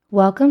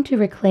Welcome to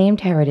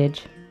Reclaimed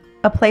Heritage,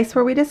 a place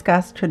where we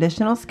discuss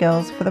traditional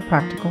skills for the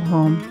practical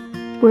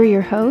home. We're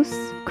your hosts,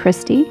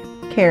 Christy,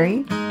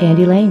 Carrie, and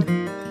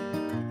Elaine.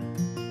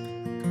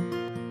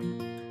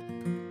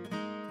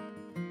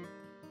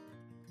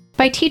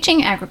 By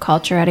teaching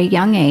agriculture at a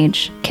young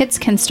age, kids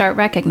can start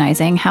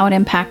recognizing how it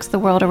impacts the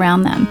world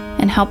around them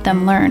and help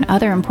them learn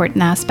other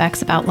important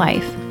aspects about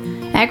life.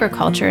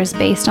 Agriculture is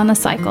based on the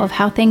cycle of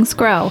how things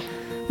grow,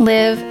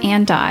 live,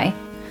 and die,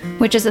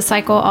 which is a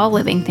cycle all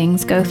living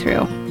things go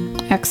through.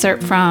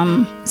 Excerpt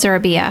from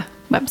Zerabia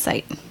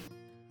website.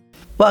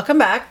 welcome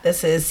back.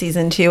 This is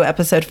season 2,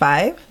 episode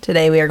 5.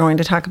 Today we are going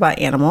to talk about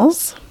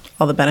animals,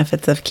 all the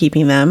benefits of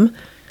keeping them,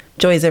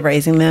 joys of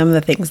raising them,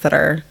 the things that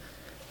are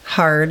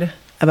hard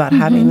about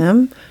having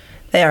them.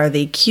 They are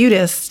the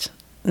cutest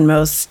and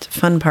most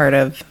fun part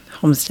of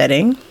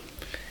homesteading.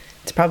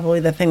 It's probably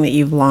the thing that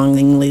you've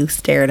longingly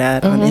stared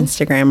at on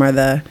Instagram, are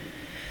the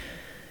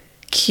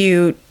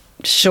cute,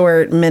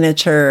 short,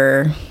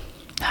 miniature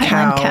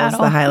Highland cows,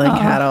 cattle. the Highland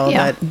cattle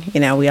yeah.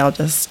 that, we all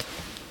just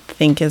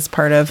think is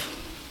part of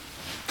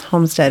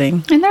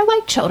homesteading. And they're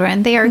like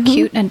children. They are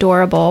cute and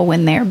adorable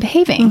when they're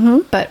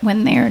behaving, but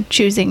when they're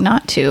choosing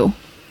not to,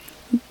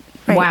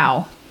 Right.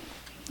 wow.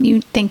 You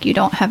think you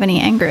don't have any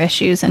anger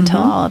issues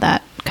until all of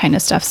that kind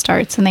of stuff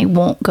starts, and they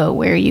won't go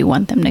where you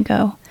want them to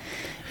go,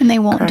 and they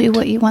won't do Correct.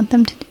 what you want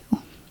them to do.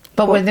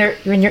 But when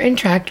you're in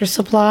Tractor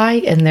Supply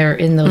and they're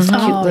in those cute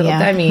Oh, little, yeah.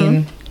 I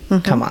mean,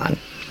 come on.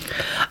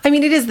 I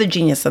mean, it is the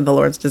genius of the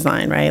Lord's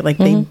design, right? Like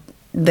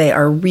they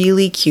are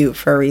really cute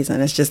for a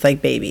reason. It's just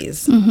like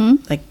babies.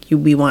 Like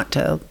we want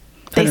to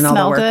put They in all the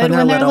smell work good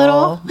when when they're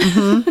little.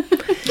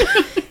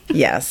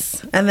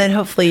 Yes, and then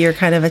hopefully you're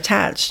kind of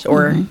attached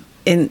or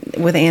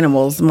with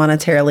animals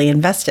monetarily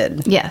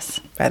invested Yes.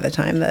 by the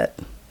time that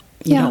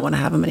you Yeah. don't want to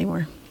have them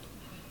anymore.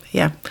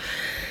 Yeah,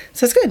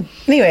 so it's good.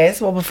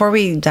 Anyways, well, before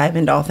we dive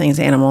into all things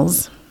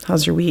animals,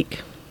 how's your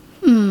week?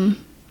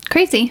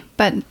 Crazy,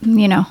 but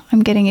I'm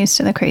getting used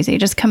to the crazy.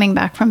 Just coming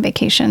back from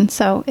vacation,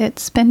 so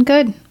it's been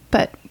good.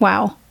 But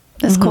wow,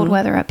 this cold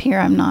weather up here,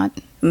 I'm not.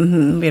 We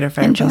had our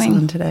fireplace Enjoying.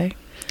 on today.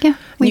 Yeah,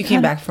 You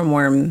came back from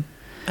warm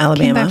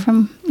Alabama. Came back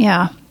from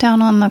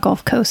down on the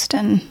Gulf Coast,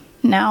 and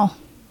now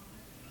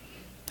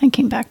I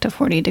came back to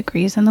 40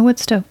 degrees and the wood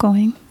stove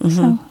going.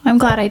 So I'm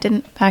glad I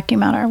didn't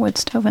vacuum out our wood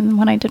stove and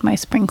when I did my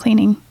spring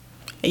cleaning.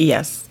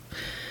 Yes.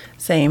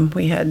 Same.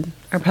 We had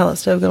our pellet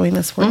stove going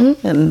this morning,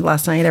 and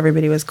last night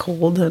everybody was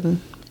cold, and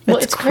Well,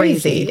 it's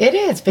crazy. It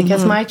is,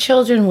 because my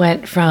children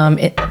went from,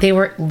 they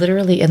were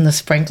literally in the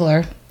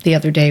sprinkler the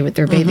other day with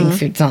their bathing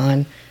suits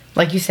on,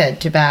 like you said,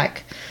 to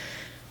back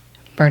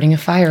burning a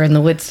fire in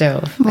the wood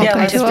stove. Welcome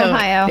I to just don't-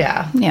 Ohio.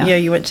 Yeah. Yeah.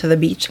 You went to the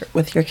beach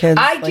with your kids.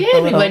 I like did. the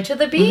We little- went to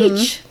the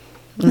beach.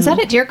 Is that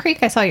at Deer Creek?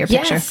 I saw your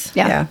picture. Yes.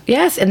 Yeah.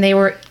 Yes, and they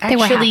were They actually...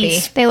 were happy.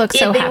 They looked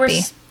so They were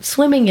happy.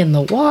 swimming in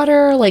the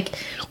water. Like,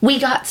 we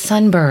got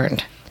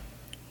sunburned.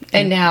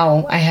 And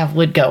now I have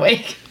wood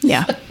going.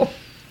 Yeah.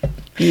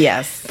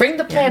 Yes. Bring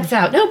the plants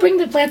out. No, bring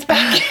the plants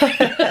back.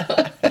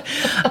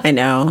 I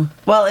know.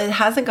 Well, it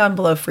hasn't gone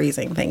below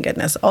freezing, thank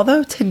goodness.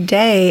 Although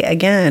today,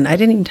 again, I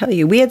didn't even tell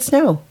you, we had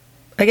snow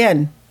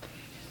again.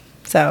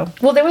 So,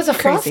 Well, there was a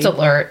frost Crazy.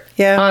 alert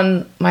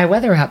on my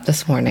weather app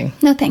this morning.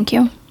 No, thank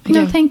you.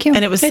 No, thank you.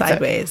 and it was It's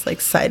sideways, like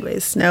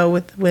sideways snow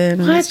with the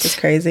wind. It's just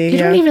crazy. You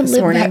don't even this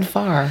live morning. that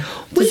far.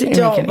 We Doesn't even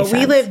don't, make any but we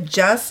sense. live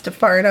just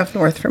far enough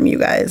north from you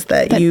guys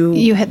that you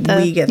hit the-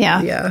 we get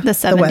the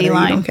 70 weather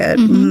line. You don't get.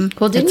 Mhm.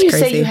 Well, didn't It's you say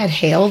crazy. you had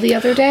hail the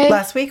other day?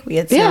 Last week we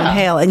had snow Yeah, and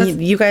hail, and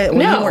you guys, well,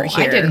 No, you weren't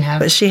here. I didn't have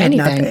but she had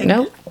anything. nothing.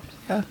 Nope.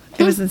 Yeah,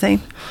 it was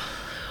insane.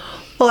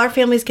 Well, our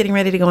family's getting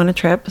ready to go on a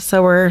trip,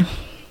 so we're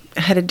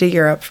headed to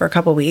Europe for a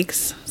couple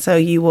weeks. So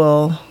you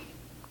will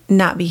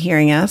not be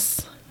hearing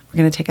us. We're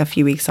going to take a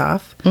few weeks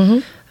off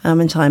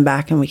until I'm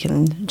back, and we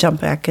can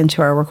jump back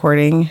into our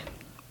recording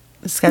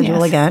schedule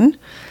Yes. again.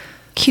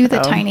 Cue the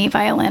tiny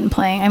violin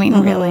playing. I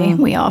mean, really,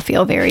 we all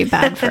feel very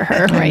bad for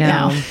her right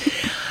now.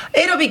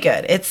 It'll be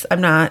good.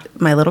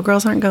 My little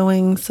girls aren't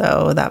going,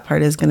 so that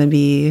part is going to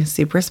be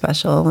super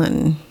special,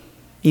 and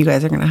you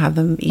guys are going to have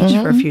them each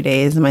for a few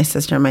days, and my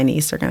sister and my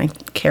niece are going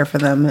to care for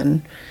them,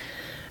 and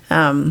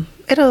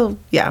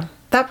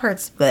that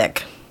part's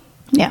thick.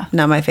 Yeah.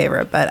 Not my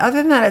favorite, but other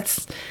than that,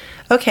 it's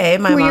okay.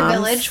 We're your mom's-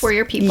 village. We're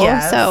your people.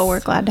 Yes. So we're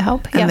glad to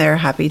help. And they're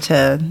happy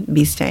to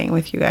be staying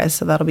with you guys,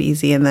 so that'll be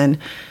easy. And then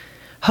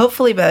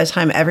hopefully by the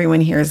time everyone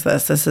hears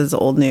this is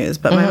old news,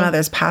 but my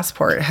mother's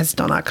passport has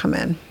still not come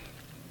in.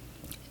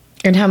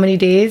 And how many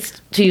days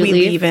do you We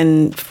leave? leave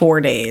in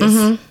 4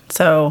 days.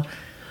 So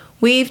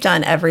we've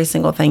done every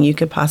single thing you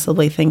could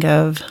possibly think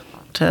of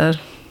to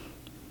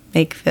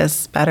make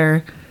this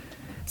better.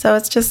 So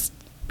it's just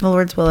the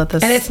Lord's will at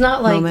this And it's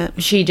not like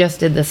moment. she just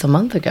did this a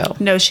month ago.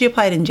 No, she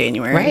applied in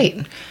January.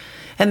 Right.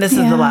 And this is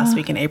Yeah. the last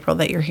week in April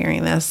that you're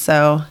hearing this.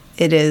 So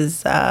it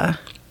is...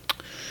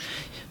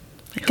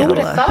 Who would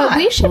have thought? But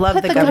we should Love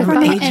put the the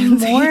government government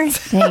in more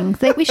things.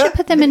 Like, we should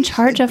put them in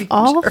charge of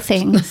all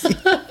things.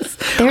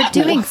 They're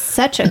doing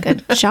such a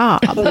good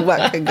job.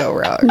 What could go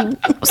wrong?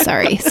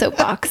 Sorry,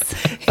 soapbox.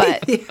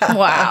 But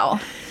wow.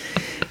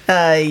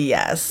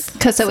 Yes.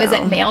 Because is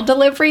it mail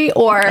delivery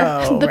or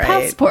the right.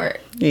 passport?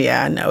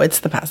 Yeah, no, it's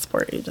the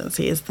passport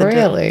agency. It's the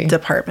Really?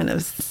 Department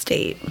of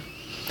State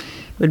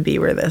would be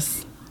where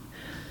this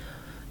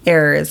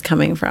error is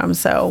coming from.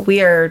 So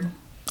we are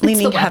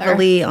leaning the weather.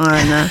 heavily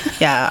on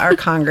our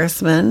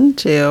congressman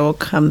to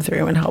come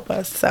through and help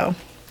us. So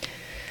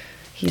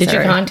he's Did you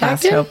our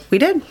contact last him? hope. We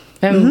did.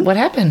 And what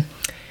happened?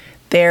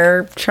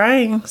 They're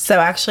trying. So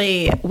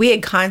actually, we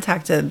had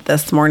contacted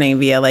this morning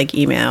via like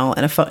email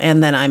and a phone,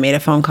 and then I made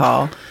a phone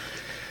call.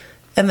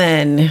 And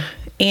then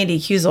Andy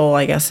Kuzel,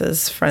 I guess,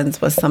 is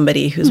friends with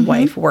somebody whose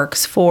wife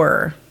works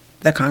for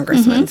the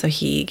congressman. So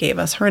he gave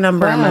us her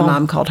number, and my Wow.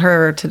 mom called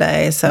her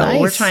today. So Nice.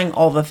 we're trying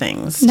all the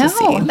things to No,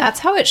 see. that's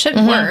how it should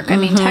work. I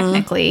mean,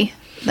 technically,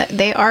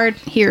 they are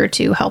here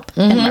to help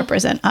and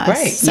represent us.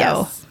 Right. So,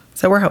 Yes.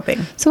 So we're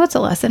hoping. so it's a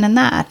lesson in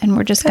that, and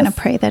we're just going to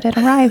pray that it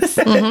arrives.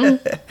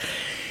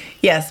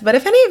 Yes, but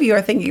if any of you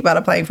are thinking about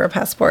applying for a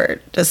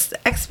passport, just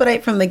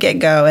expedite from the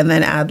get-go and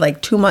then add like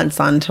 2 months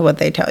on to what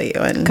they tell you.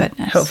 And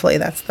Goodness. hopefully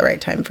that's the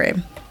right time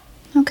frame.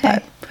 Okay.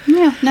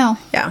 Yeah. No.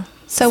 Yeah.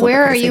 So It's a where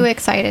little are crazy. you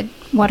excited?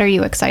 What are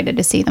you excited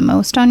to see the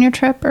most on your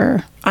trip?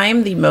 Or I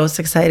am the most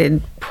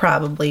excited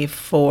probably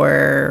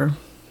for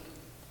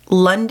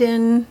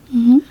London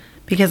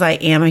because I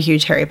am a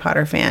huge Harry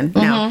Potter fan.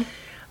 Now,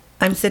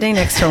 I'm sitting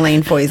next to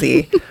Elaine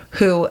Foisey,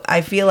 who I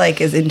feel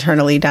like is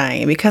internally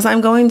dying because I'm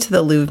going to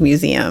the Louvre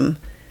Museum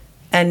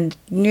and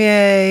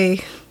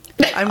yay.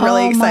 I'm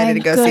really Oh, excited my to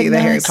go see the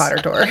Harry goodness. Potter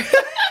tour.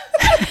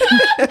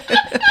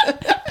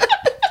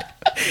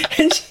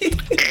 And she's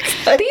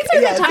like, these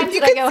are yes, the if times you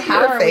that I could go, see how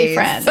her are we face."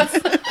 friends?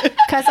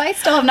 Because I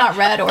still have not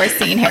read or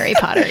seen Harry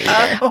Potter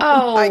either.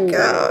 Oh my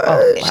gosh.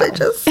 wow. I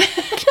just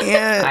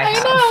can't. I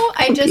know.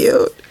 I just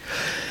Cute.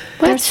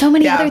 there's so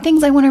many Yeah. other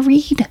things I want to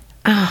read.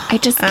 I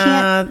just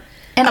can't.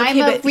 And okay, I'm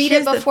a but read it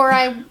here's the- before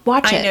I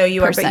watch it. I know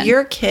you are, person. but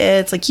your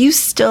kids, like you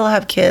still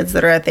have kids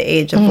that are at the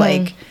age of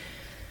like,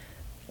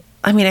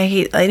 I mean,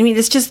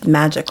 it's just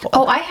magical.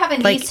 Oh, I have a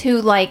niece Like,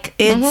 who like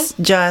It's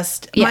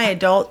just my Yeah.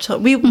 adult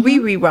we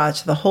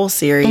rewatch the whole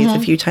series a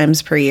few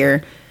times per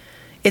year.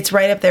 It's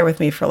right up there with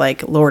me for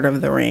like Lord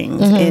of the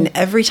Rings. And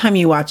every time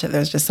you watch it,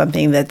 there's just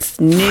something that's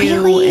new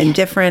Really? and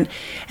different.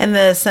 And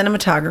the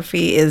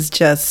cinematography is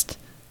just,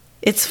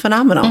 it's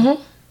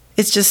phenomenal.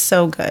 It's just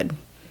so good.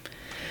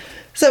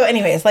 So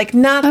anyways, like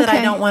not that I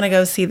Okay. don't want to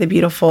go see the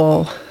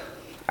beautiful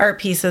art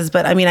pieces,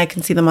 but I mean, I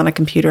can see them on a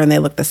computer and they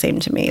look the same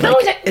to me. Like,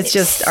 it's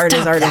just art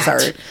is stop art is that.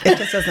 art. It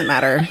just doesn't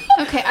matter.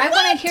 Okay, I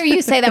want to hear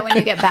you say that when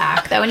you get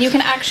back, though, and you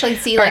can actually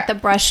see like the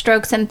brush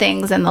strokes and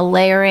things and the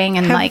layering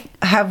and like.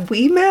 Have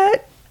we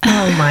met?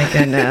 Oh my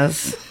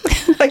goodness.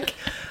 Like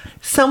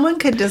someone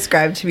could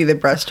describe to me the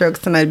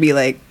brushstrokes and I'd be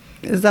like,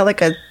 is that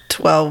like a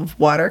 12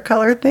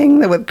 watercolor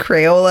thing with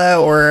Crayola,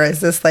 or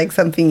is this like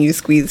something you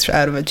squeeze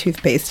out of a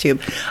toothpaste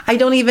tube? I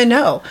don't even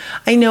know.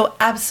 I know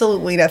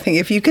absolutely nothing.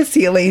 If you could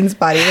see Elaine's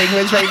body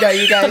language right now,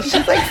 you guys,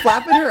 she's like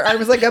flapping her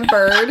arms like a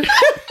bird.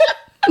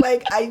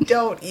 Like I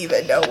don't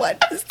even know what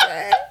to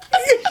say.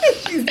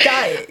 She's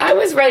dying. I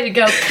was ready to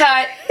go.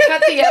 Cut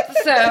the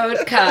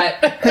episode.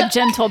 Cut. The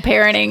gentle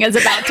parenting is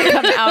about to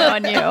come out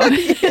on you.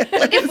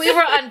 Like if we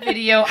were on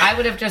video, I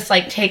would have just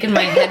like taken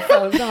my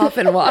headphones off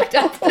and walked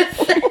out the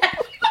set.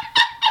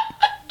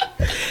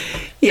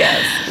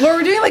 Yes. Well,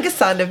 we're doing like a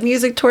Sound of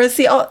Music tour.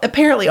 See,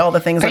 apparently all the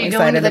things Are I'm you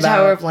going excited to the about.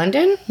 Tower of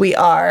London? We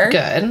are.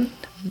 Good.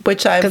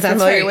 Which I'm 'Cause that's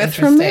familiar very with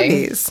from interesting.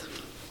 movies.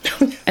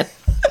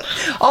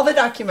 All the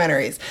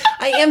documentaries.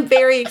 I am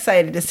very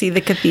excited to see the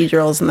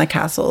cathedrals and the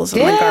castles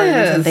and the gardens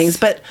and Yes. things,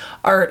 but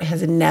art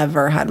has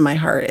never had my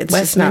heart. It's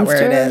just not where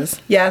it Westminster?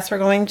 is. Yes, we're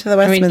going to the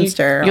I mean,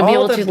 Westminster. you'll be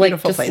All able the to like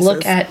beautiful just places.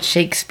 look at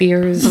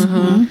Shakespeare's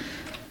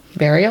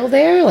burial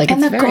there. Like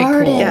And it's the very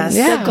garden. cool. Yes.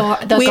 Yeah.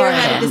 The we are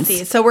gardens. headed to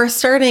see. So we're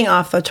starting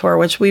off the tour,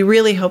 which we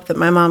really hope that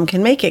my mom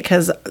can make it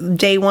because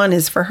day one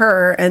is for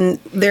her, and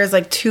there's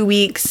like 2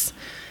 weeks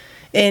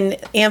in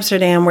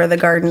Amsterdam where the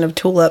Garden of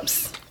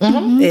Tulips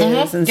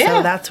is, and so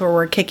Yeah. that's where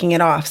we're kicking it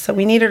off. So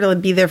we need her to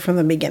be there from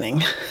the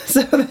beginning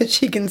so that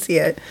she can see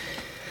it.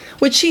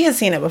 Which she has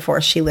seen it before.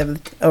 She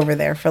lived over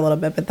there for a little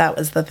bit, but that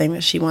was the thing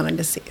that she wanted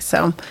to see.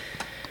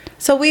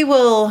 So we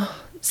will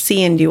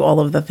see and do all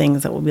of the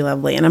things that will be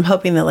lovely. And I'm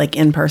hoping that like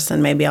in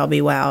person, maybe I'll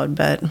be wowed,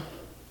 but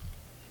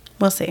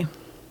we'll see.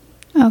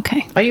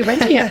 Okay. Are you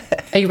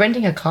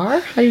renting a car?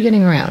 How are you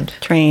getting around?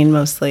 Train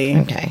mostly.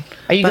 Okay.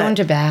 Are you But- going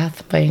to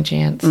Bath by any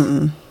chance?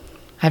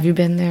 Have you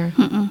been there?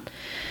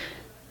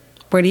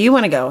 Where do you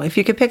want to go? If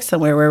you could pick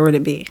somewhere, where would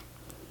it be?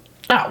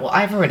 Oh, well,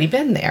 I've already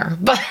been there.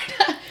 But,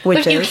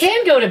 Which but you is?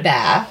 can go to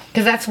Bath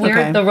because that's where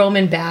Okay. the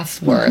Roman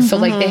baths were. So,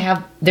 like,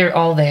 they're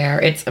all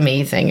there. It's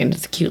amazing and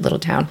it's a cute little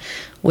town.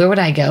 Where would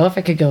I go if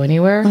I could go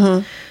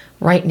anywhere?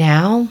 Right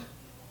now,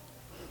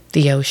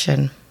 the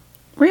ocean.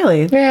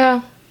 Really?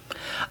 Yeah.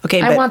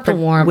 Okay, I but want the for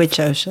warmth. Which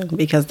ocean?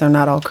 Because they're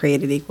not all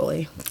created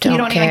equally. You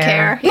don't even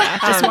care. Yeah,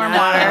 just warm no.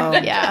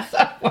 water. Yeah.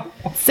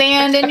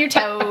 Sand in your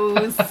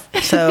toes.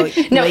 So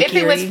No, Lake if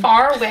it was Erie?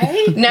 far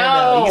away,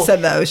 no. You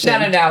said the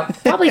ocean. No.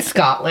 Probably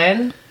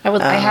Scotland.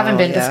 I haven't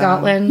been to yeah.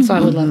 Scotland, so I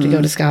would love to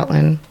go to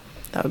Scotland.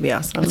 That would be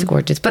awesome. It's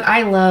gorgeous. But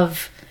I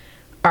love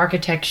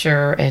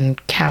architecture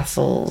and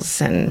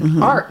castles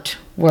and art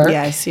work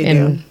Yes, you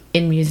do.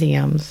 in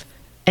museums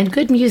and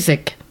good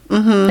music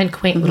and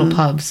quaint little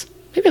pubs.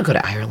 Maybe I'll go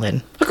to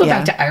Ireland. I'll go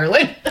back to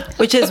Ireland.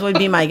 Which would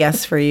be my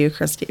guess for you,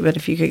 Christy. But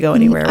if you could go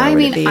anywhere, where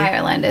would it be?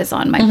 Ireland is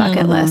on my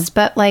bucket list,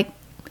 but like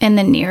in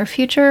the near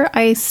future,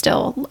 I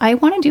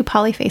want to do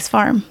Polyface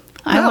Farm.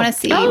 I want to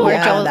see where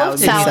yeah, Joel that would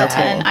be sells so it,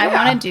 and cool. I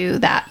want to do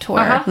that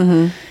tour.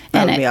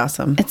 That And would be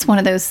awesome. It's one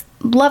of those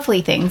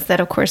lovely things that,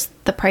 of course,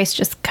 the price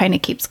just kind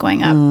of keeps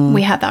going up.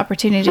 We had the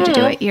opportunity to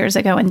do it years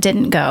ago and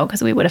didn't go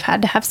because we would have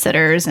had to have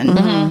sitters and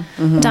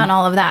done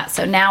all of that.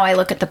 So now I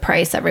look at the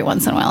price every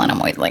once in a while and I'm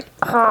always like,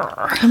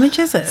 "Argh." How much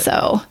is it?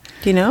 So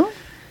Do you know?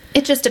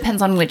 it just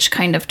depends on which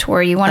kind of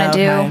tour you want to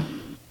Okay. do.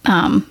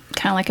 Kind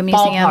of like a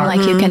museum, Ballpark.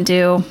 like you can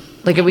do.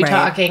 Like, are we Right.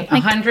 talking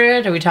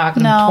 100? Are we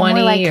talking No, 20?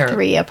 more like or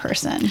 3 a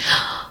person.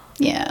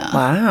 Yeah.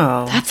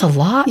 Wow. That's a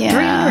lot. Yeah.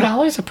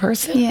 $300 a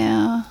person?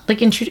 Yeah.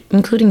 Like,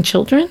 including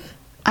children?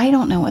 I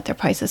don't know what their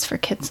price is for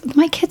kids.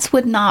 My kids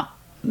would not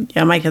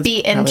Yeah, my kids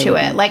be probably into it.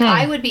 wouldn't. Like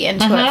I would be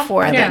into it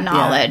for Yeah. the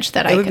knowledge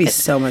that I It would could. be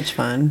so much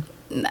fun.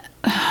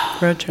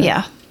 Road trip.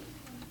 Yeah.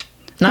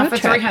 Not Road for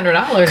trip.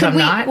 $300. Could I'm we?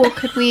 not. Well,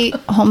 could we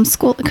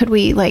homeschool? Could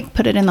we like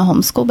put it in the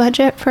homeschool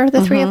budget for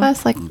the 3 of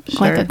us, like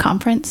Sure. a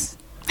conference?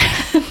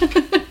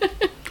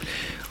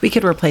 We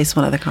could replace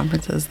one of the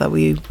conferences that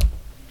we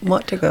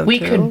want to go We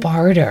to. could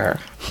barter,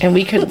 and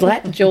we could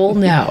let Joel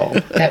know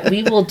that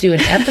we will do an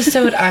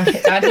episode on his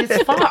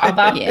farm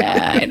about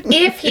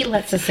if he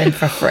lets us in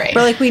for free.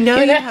 We're like, we know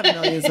you have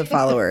millions of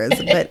followers,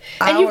 but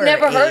And you've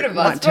never heard of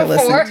us want to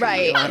listen before. to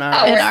Right. you on In our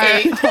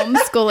our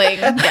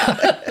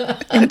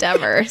homeschooling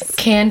endeavors.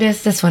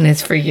 Candace, this one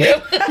is for you.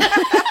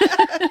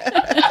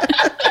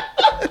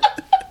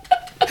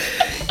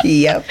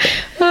 Yep.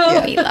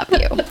 We love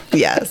you.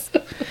 Yes.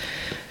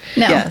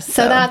 No, Yes,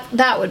 so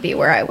that would be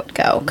where I would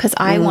go because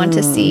I want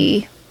to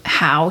see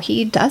how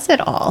he does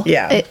it all.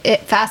 Yeah. It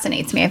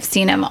fascinates me. I've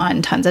seen him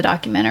on tons of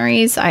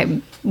documentaries.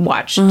 I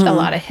watched a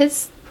lot of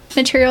his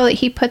material that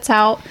he puts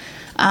out.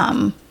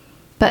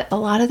 But a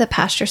lot of the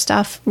pasture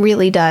stuff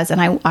really does. And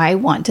I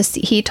want to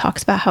see, he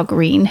talks about how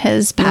green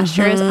his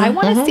pasture is. I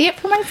want to see it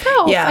for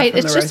myself. Yeah, from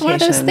It's the just one of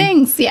those rotation.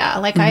 things. Yeah.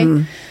 Like I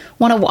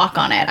want to walk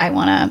on it. I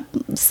want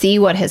to see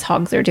what his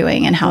hogs are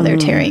doing and how they're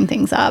tearing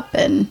things up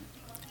and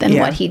then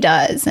Yeah. what he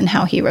does and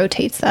how he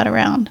rotates that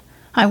around.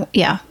 That would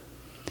If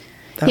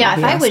be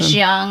I was awesome.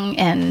 young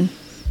and,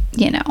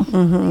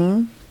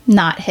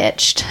 not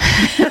hitched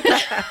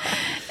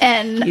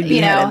and, You'd be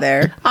headed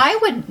there. I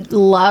would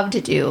love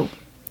to do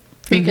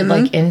You could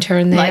like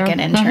intern there. like an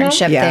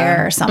internship Yeah.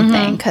 there or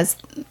something. Because,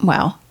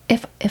 well,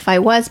 if I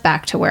was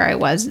back to where I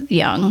was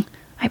young,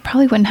 I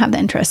probably wouldn't have the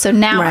interest. So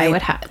now I Right.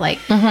 would have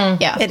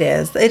yeah. It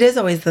is. It is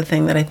always the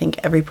thing that I think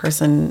every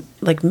person,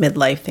 like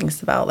midlife,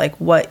 thinks about, like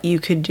what you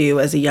could do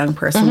as a young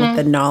person with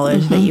the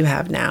knowledge that you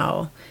have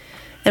now.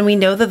 And we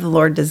know that the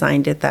Lord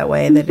designed it that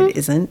way, that it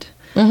isn't.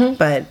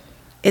 But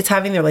it's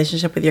having the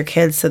relationship with your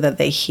kids so that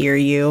they hear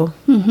you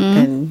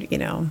and,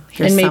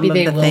 hear And maybe some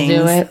they of the will things.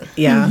 do it.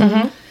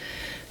 Yeah.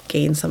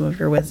 Gain some of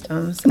your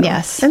wisdom. So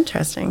Yes.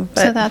 Interesting.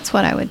 But So that's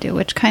what I would do,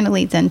 which kind of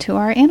leads into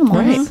our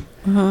animals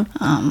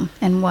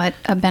and what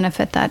a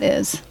benefit that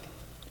is.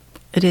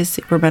 it is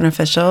super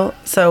beneficial.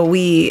 So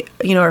we,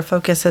 our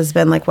focus has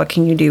been like, what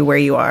can you do where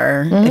you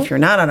are? If you're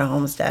not on a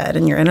homestead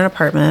and you're in an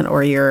apartment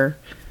or you're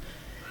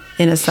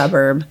in a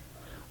suburb,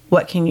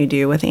 what can you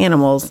do with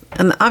animals?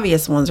 And the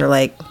obvious ones are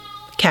like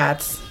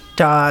cats,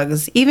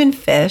 dogs, even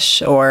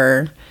fish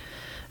or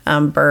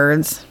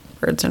birds.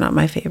 Birds are not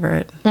my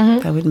favorite.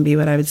 That wouldn't be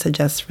what I would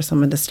suggest for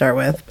someone to start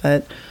with.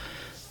 But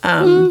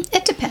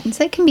It depends.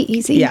 It can be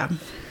easy. yeah,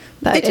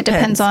 But It it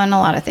depends depends. on a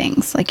lot of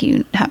things. Like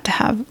you have to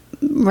have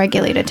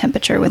regulated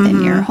temperature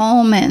within your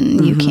home,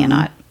 and you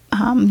cannot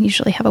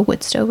usually have a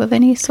wood stove of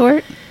any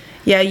sort.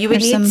 yeah, you would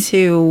There's need some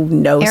to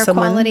know Air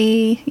someone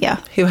quality, yeah.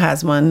 who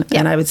has one, Yeah.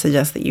 and I would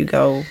suggest that you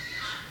go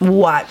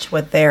watch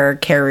what their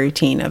care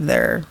routine of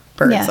their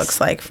birds Yes. looks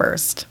like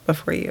first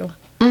before you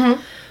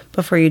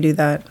do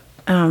that.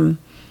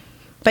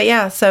 But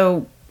yeah,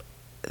 so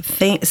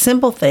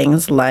simple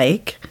things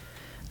like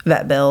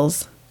vet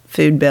bills,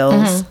 food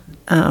bills,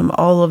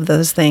 all of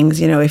those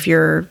things. If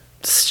you're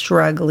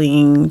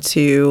struggling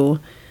to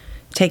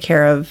take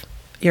care of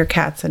your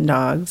cats and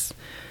dogs,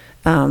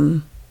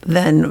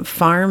 then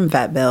farm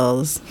vet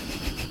bills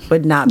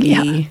would not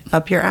be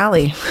up your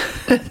alley.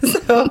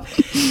 So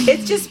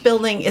it's just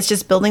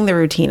building the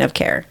routine of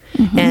care.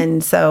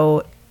 And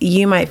so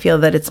you might feel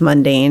that it's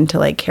mundane to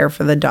like care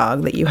for the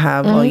dog that you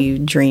have while you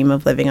dream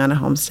of living on a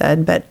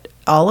homestead, but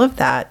all of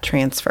that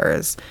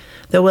transfers.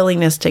 The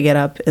willingness to get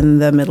up in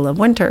the middle of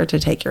winter to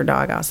take your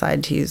dog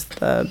outside to use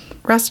the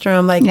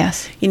restroom. Like,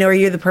 Yes. are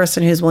you the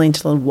person who's willing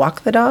to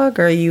walk the dog,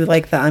 or are you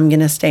like I'm going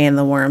to stay in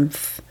the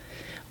warmth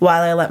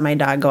while I let my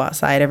dog go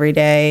outside every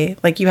day?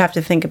 Like, you have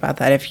to think about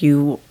that if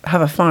you have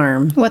a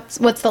farm. What's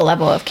the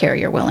level of care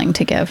you're willing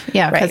to give?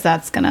 Yeah, because Right.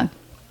 that's going to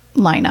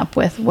line up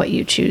with what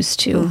you choose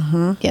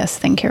to,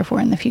 then care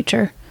for in the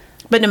future.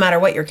 But no matter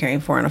what you're caring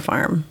for on a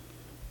farm,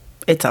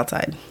 It's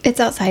outside. It's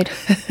outside.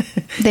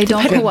 They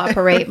don't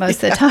cooperate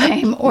most of the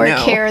time or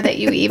No. care that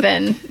you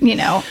even,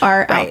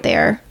 are out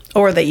there.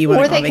 Or that you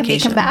went Or on they can be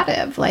vacation.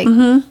 combative, like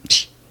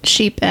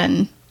sheep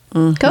and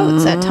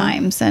goats at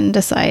times, and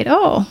decide,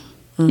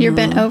 you're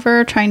bent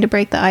over trying to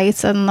break the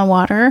ice and the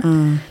water.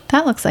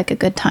 That looks like a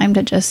good time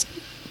to just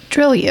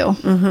drill you.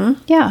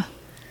 Yeah.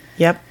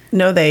 Yep.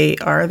 No, they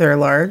are. They're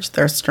large.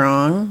 They're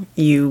strong.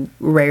 You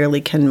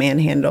rarely can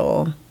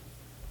manhandle,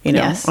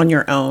 Yes. on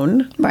your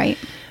own. Right.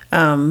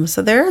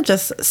 So there are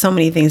just so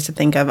many things to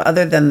think of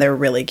other than they're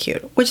really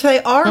cute, which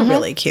they are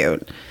really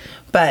cute.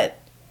 But,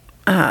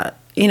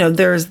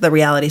 there's the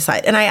reality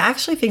side. And I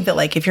actually think that,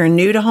 like, if you're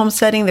new to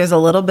homesteading, there's a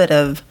little bit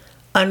of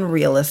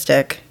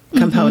unrealistic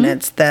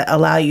components that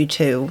allow you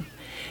to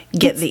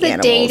get the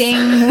animals.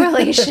 Dating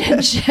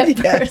relationship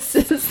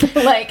versus,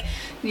 like,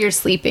 you're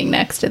sleeping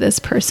next to this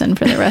person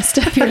for the rest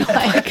of your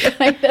life.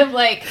 Kind of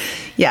like,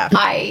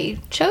 I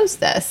chose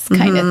this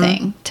kind of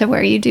thing, to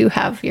where you do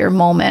have your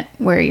moment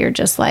where you're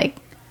just like,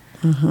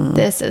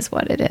 this is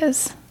what it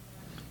is.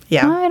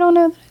 Yeah. I don't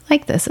know that I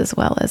like this as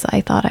well as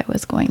I thought I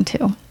was going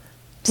to.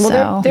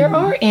 Well, there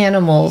are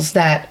animals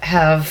that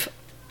have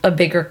a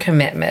bigger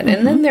commitment.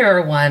 And then there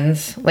are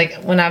ones, like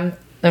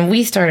when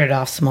we started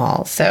off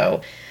small.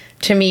 So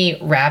to me,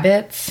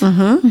 rabbits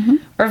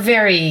are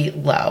very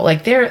low.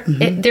 Like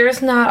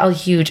there's not a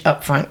huge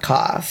upfront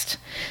cost.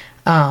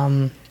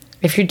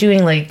 If you're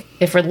doing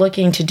if we're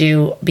looking to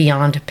do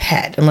beyond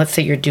pet, and let's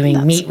say you're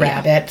doing meat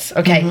rabbits,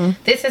 okay,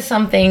 this is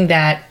something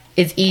that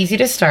is easy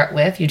to start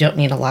with. You don't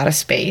need a lot of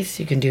space.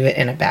 You can do it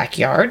in a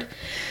backyard.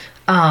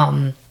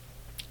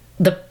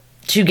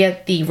 To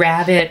get the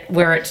rabbit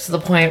where it's to the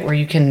point where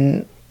you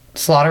can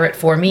slaughter it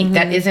for meat,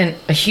 that isn't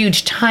a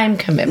huge time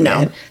commitment.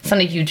 No. It's not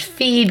a huge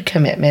feed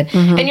commitment.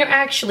 And you're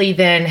actually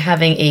then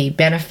having a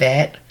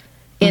benefit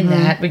in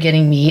that we're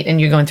getting meat and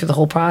you're going through the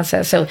whole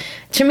process. So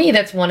to me,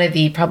 that's one of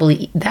the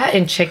probably that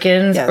and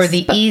chickens Yes. are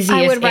the But I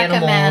easiest would animal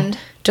recommend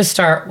to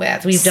start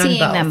with. We've done seeing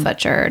both. them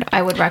butchered.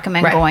 I would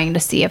recommend Right. going to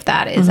see if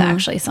that is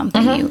actually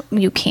something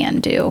you can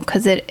do,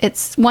 because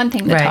it's one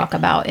thing to Right. talk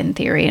about in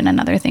theory and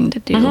another thing to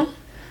do.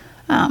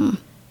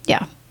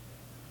 Yeah.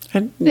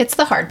 And- It's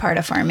the hard part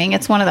of farming.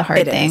 It's one of the hard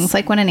It things. is.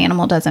 Like when an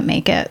animal doesn't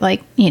make it,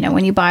 like,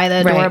 when you buy the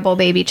adorable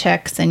baby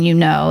chicks and you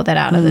know that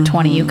out of the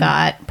 20 you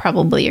got,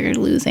 probably you're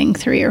losing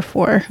 3 or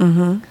 4.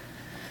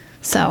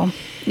 So,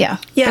 yeah.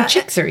 Yeah. And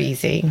chicks are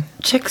easy.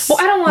 Chicks. Well,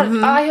 I don't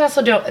want. I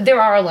also don't.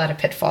 There are a lot of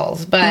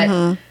pitfalls, but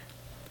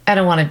I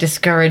don't want to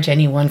discourage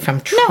anyone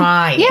from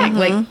trying. yeah.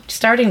 Like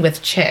starting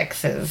with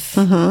chicks is It's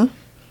a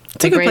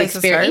good great place to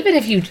experience.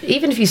 start.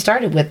 Even if you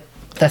started with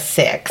the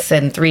 6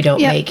 and 3 don't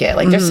Yep. make it,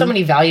 like there's so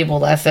many valuable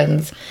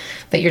lessons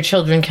that your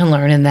children can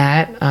learn in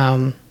that.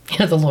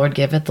 The Lord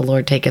giveth, the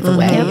Lord taketh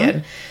away,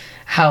 and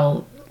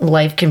how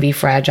life can be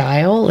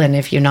fragile, and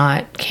if you're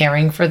not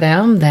caring for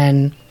them,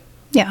 then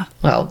Yeah.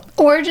 well,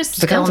 Or just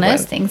the illness.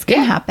 consequence. Things can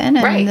Yeah. happen,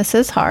 and Right. this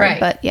is hard, Right.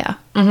 but yeah.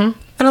 And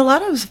a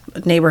lot of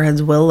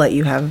neighborhoods will let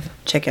you have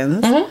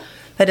chickens.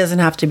 That doesn't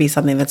have to be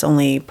something that's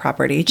only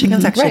property.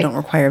 Chickens actually Right. don't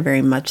require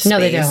very much space. No,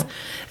 they don't.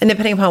 And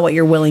depending upon what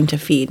you're willing to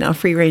feed. Now,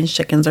 free-range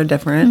chickens are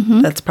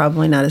different. That's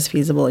probably not as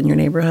feasible in your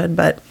neighborhood.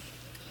 But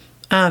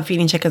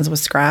feeding chickens with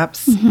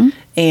scraps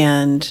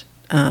and, you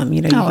Oh,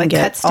 can it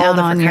get cuts all down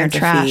different on your kinds of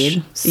trash.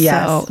 feed.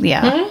 So,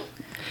 yeah.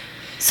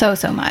 So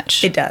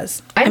much. It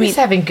does. I miss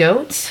having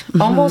goats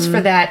almost for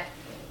that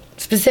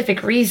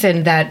specific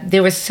reason that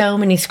there was so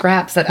many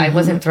scraps that I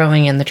wasn't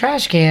throwing in the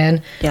trash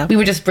can. Yeah. We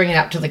would just bring it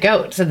out to the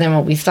goats. And then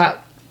when we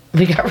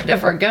got rid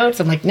of our goats.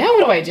 I'm like, now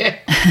what do I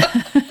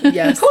do?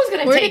 Yes. Who's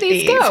going to Where take do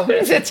these these? go?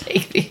 Who's going to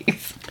take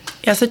these?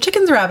 Yeah, so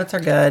chickens, rabbits are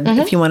good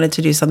if you wanted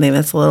to do something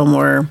that's a little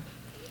more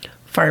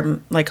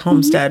farm, like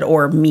homestead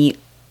or meat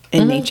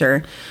in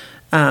nature.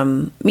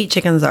 Meat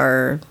chickens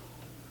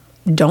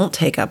don't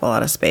take up a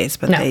lot of space,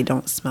 but No. they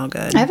don't smell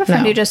good. I have a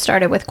friend No. who just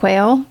started with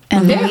quail,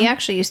 and Yeah. we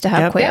actually used to have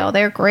Yep. quail. Yep.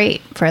 They're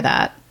great for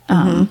that.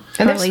 And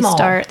they're early small.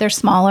 start. They're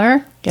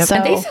smaller. Yep. So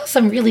And they sell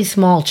some really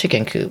small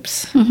chicken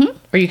coops.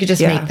 Or you could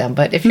just Yeah. make them.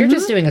 But if you're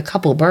just doing a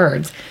couple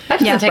birds, that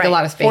doesn't take a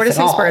lot of space 4 to at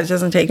 6 all. birds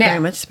doesn't take Yeah. very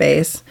much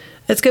space.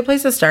 It's a good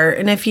place to start.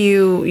 And if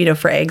you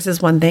for eggs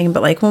is one thing,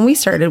 but like when we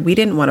started, we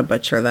didn't want to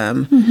butcher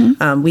them.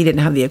 We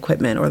didn't have the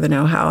equipment or the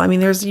know-how. I mean,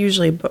 there's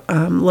usually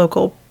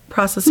local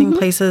processing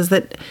places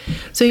that.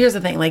 So here's the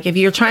thing: like if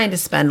you're trying to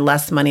spend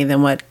less money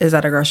than what is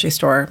at a grocery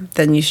store,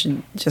 then you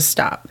should just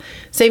stop.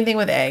 Same thing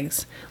with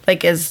eggs.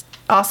 Like as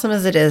awesome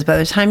as it is, by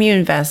the time you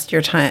invest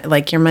your time,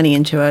 like your money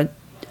into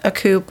a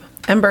coop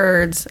and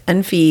birds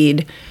and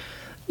feed,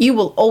 you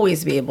will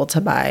always be able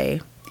to buy,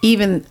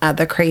 even at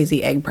the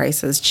crazy egg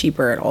prices,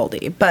 cheaper at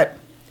Aldi. But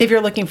if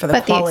you're looking for the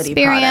but the quality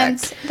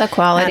experience, product, the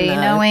quality, and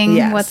knowing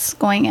yes. what's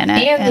going in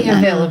it, And the then-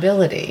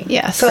 availability.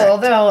 Yes. So Correct.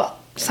 although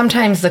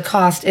sometimes the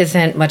cost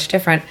isn't much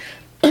different,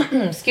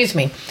 excuse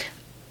me,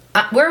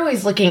 we're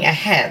always looking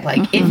ahead.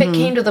 Like if it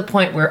came to the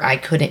point where I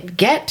couldn't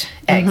get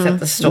eggs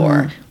at the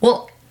store,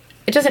 well,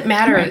 it doesn't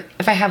matter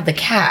if I have the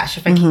cash.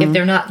 If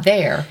they're not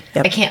there,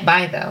 Yep. I can't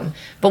buy them.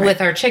 But with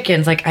our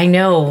chickens, like I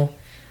know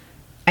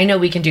I know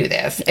we can do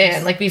this.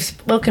 And like we've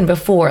spoken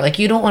before, like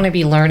you don't want to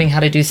be learning how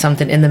to do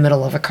something in the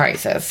middle of a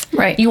crisis.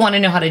 Right. You want to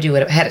know how to do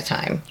it ahead of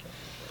time.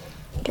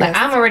 Like,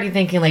 I'm already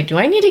thinking, like, do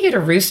I need to get a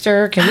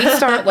rooster? Can we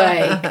start,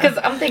 like, because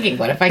I'm thinking,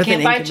 what if I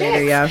can't buy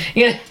chicks? Yeah.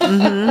 You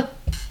know?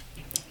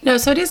 No,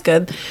 so it is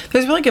good.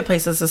 There's really good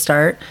places to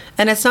start,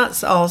 and it's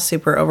not all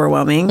super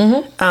overwhelming.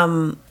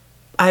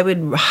 I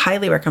would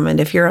highly recommend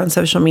if you're on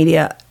social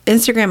media.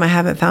 Instagram, I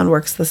haven't found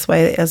works this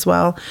way as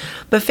well,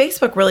 but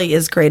Facebook really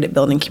is great at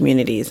building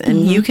communities,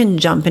 and you can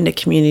jump into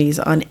communities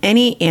on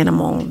any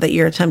animal that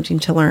you're attempting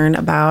to learn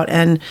about,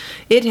 and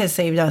it has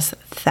saved us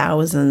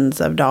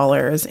thousands of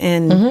dollars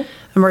in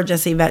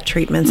emergency vet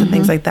treatments and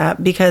things like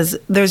that, because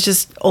there's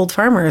just old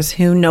farmers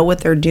who know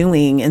what they're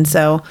doing, and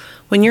so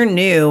when you're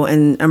new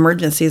and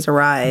emergencies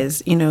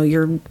arise, you know,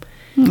 you're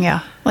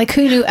Yeah. Like,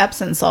 who knew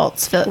Epsom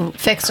salts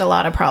fixed a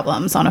lot of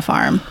problems on a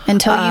farm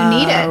until you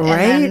need it.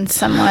 Right? And then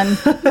someone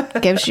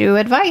gives you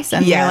advice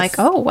and you're like,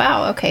 oh,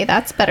 wow, okay,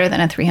 that's better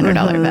than a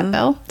 $300 vet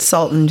bill.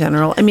 Salt in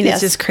general. I mean, Yes.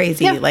 it's just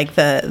crazy, Yeah. like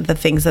the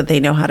things that they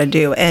know how to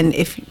do. And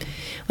if,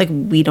 like,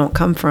 we don't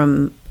come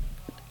from,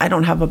 I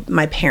don't have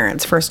my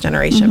parents, first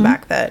generation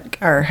back, that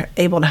are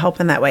able to help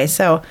in that way.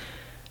 So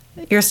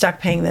you're stuck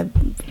paying the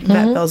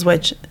vet bills,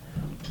 which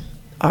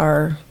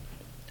are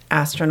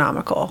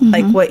astronomical.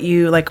 Like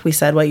like we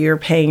said, what you're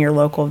paying your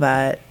local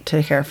vet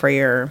to care for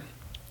your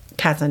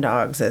cats and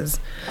dogs is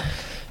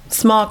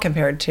small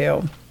compared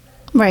to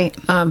Right.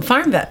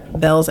 farm vet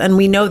bills, and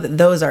we know that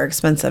those are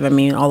expensive. I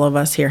mean, all of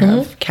us here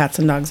have cats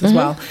and dogs as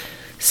well.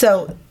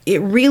 So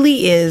it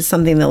really is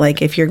something that,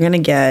 like, if you're going to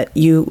get,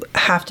 you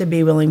have to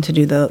be willing to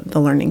do the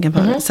learning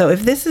component. So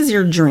if this is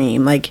your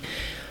dream, like,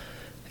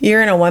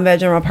 you're in a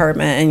one-bedroom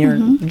apartment and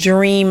your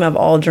dream of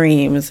all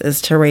dreams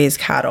is to raise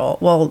cattle,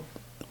 well,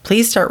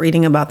 please start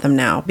reading about them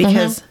now,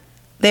 because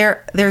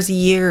there's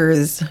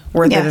years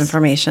worth of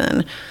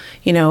information.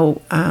 You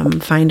know,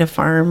 find a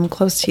farm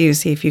close to you,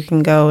 see if you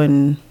can go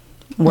and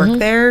work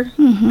there.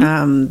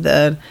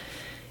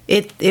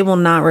 It will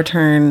not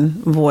return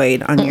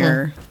void on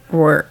your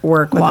work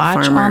with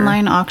Watch a farmer.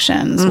 online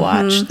auctions,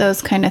 watch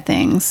those kind of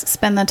things.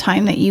 Spend the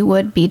time that you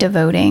would be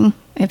devoting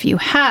if you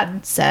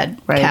had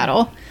said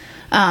cattle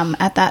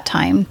at that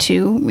time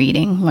to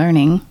reading,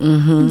 learning,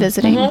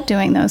 visiting,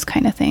 doing those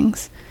kind of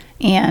things.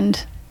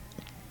 And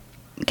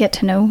get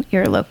to know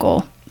your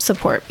local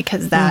support,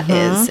 because that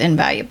is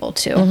invaluable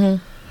too.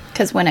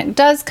 Because when it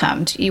does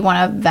come to, you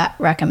want a vet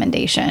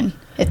recommendation.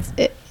 It's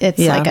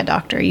like a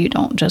doctor. You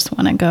don't just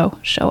want to go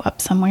show up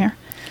somewhere.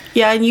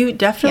 Yeah, and you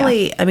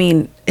definitely, I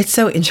mean, it's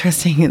so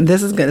interesting, and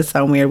this is going to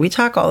sound weird. We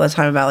talk all the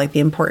time about, like,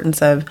 the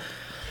importance of,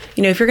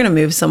 you know, if you're going to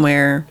move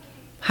somewhere,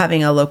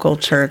 having a local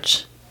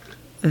church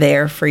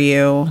there for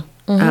you,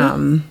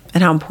 and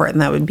how important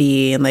that would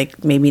be, and,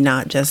 like, maybe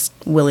not just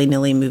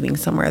willy-nilly moving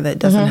somewhere that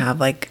doesn't have,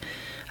 like,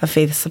 a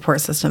faith support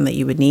system that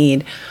you would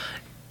need.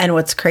 And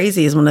what's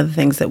crazy is one of the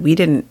things that we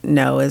didn't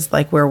know is,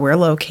 like, where we're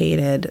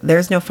located,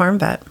 there's no farm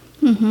vet.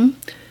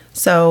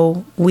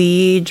 So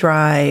we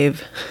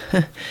drive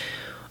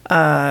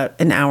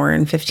an hour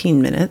and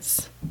 15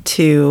 minutes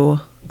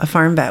to a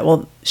farm vet.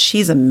 Well,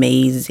 she's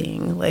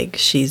amazing. Like,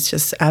 she's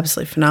just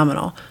absolutely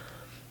phenomenal.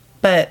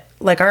 But,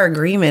 like, our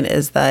agreement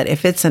is that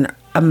if it's an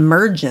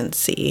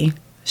emergency,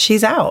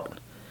 she's out.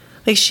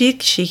 Like, she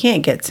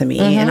can't get to me,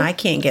 and I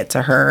can't get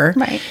to her.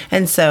 Right.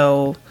 And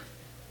so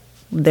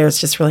there's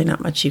just really not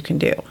much you can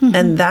do.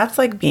 And that's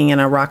like being in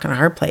a rock and a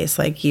hard place.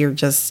 Like, you're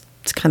just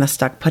kind of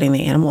stuck putting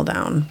the animal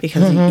down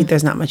because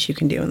there's not much you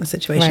can do in the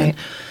situation. Right.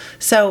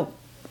 So,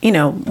 you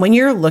know, when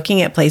you're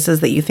looking at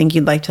places that you think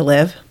you'd like to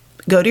live,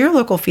 go to your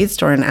local feed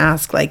store and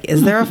ask, like,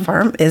 is there a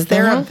farm? Is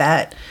there a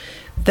vet?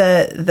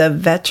 The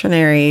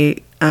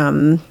veterinary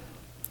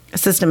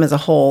system as a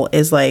whole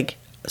is, like,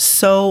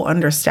 so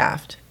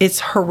understaffed. It's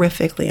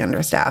horrifically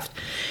understaffed.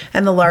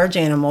 And the large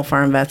animal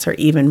farm vets are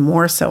even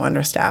more so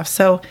understaffed.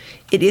 So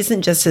it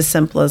isn't just as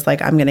simple as,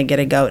 like, I'm going to get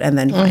a goat and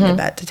then find a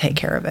vet to take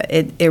care of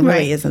it. It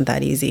really isn't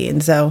that easy.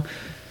 And so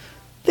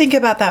think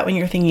about that when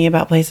you're thinking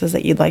about places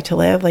that you'd like to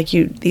live. Like,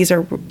 these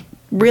are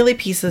really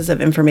pieces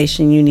of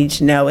information you need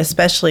to know,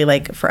 especially,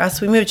 like, for us,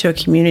 we moved to a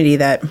community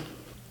that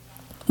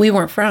we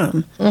weren't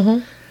from.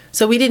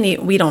 So we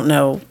don't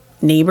know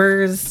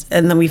neighbors,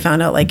 and then we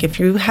found out, like, if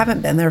you haven't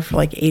been there for,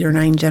 like, 8 or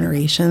 9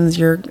 generations,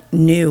 you're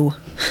new.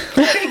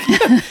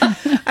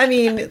 I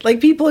mean,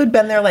 like, people who'd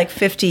been there, like,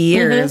 50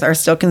 years are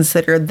still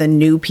considered the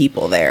new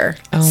people there.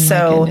 Oh,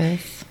 my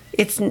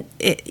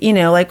goodness. You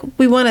know, like,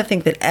 we want to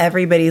think that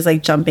everybody's,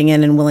 like, jumping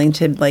in and willing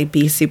to, like,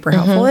 be super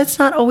helpful. It's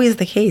not always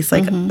the case.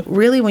 Like,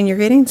 really, when you're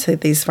getting to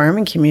these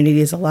farming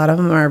communities, a lot of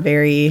them are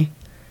very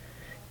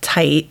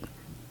tight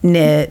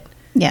knit.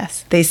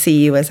 Yes. They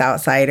see you as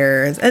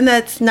outsiders, and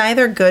that's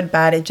neither good,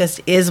 bad. It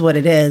just is what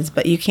it is,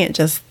 but you can't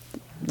just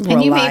rely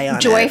And you may on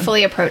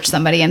joyfully approach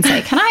somebody and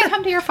say, can I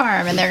come to your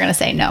farm? And they're going to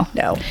say no.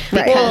 No.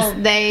 Because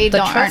Right. they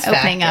the aren't trust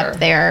opening factor. up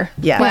their...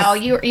 Yes. Well,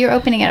 you're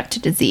opening it up to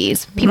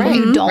disease. People Right.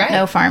 who don't Right.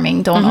 know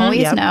farming don't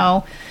always Yep.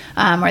 know.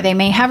 Or they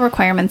may have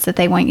requirements that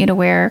they want you to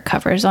wear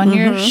covers on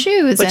your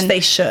shoes. Which and, they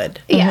should.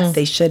 Yes.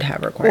 They should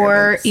have or,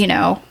 requirements. you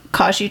know,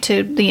 cause you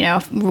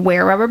to,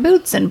 wear rubber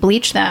boots and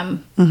bleach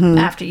them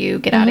after you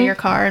get out of your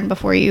car and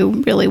before you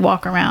really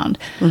walk around,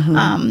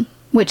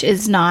 which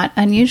is not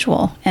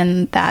unusual.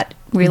 And that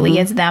really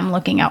is them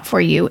looking out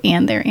for you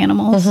and their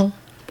animals.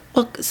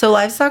 Well, so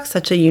livestock's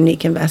such a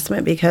unique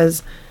investment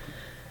because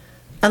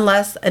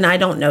unless, and I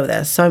don't know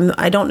this, so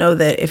I don't know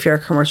that if you're a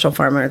commercial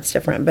farmer, it's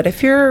different. But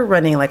if you're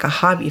running like a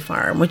hobby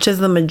farm, which is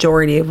the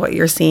majority of what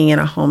you're seeing in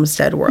a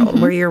homestead world,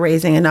 where you're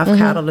raising enough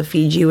cattle to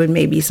feed you and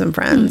maybe some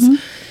friends,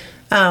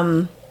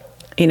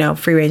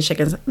 free range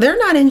chickens, they're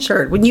not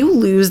insured. When you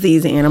lose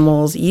these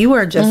animals, you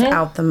are just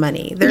out the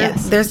money.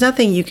 There's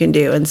nothing you can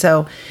do. And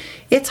so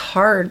it's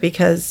hard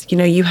because,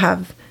 you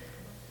have,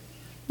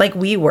 like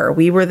we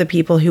were the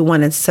people who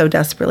wanted so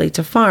desperately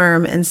to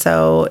farm. And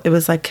so it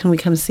was like, can we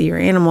come see your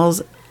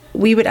animals?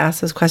 We would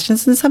ask those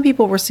questions. And some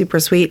people were super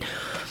sweet.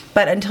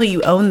 But until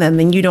you own them,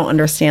 then you don't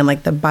understand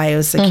like the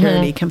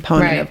biosecurity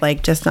component of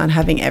like just not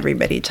having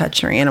everybody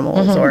touch your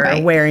animals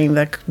or wearing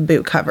the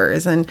boot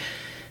covers. And,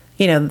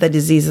 the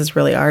diseases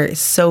really are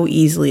so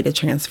easily to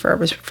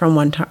transfer from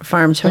one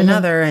farm to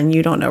another, and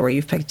you don't know where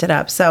you've picked it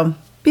up. So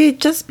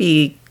just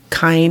be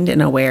kind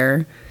and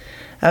aware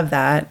of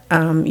that.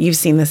 You've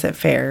seen this at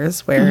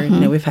fairs where,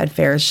 we've had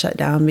fairs shut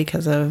down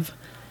because of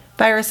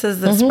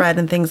viruses that spread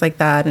and things like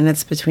that. And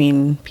it's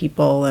between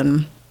people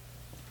and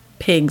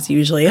pigs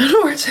usually,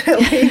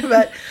 unfortunately.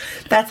 But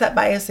that's that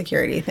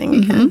biosecurity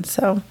thing again.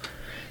 So,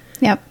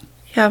 yep.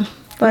 Yeah.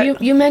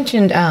 But you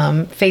mentioned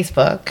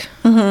Facebook,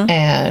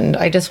 and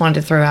I just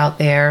wanted to throw out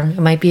there, it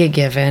might be a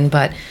given,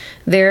 but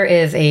there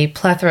is a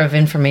plethora of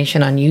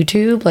information on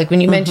YouTube. Like when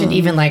you mentioned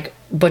even like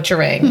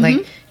butchering,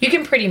 like you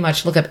can pretty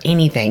much look up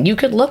anything. You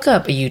could look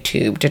up a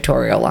YouTube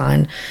tutorial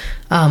on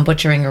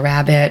butchering a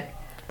rabbit.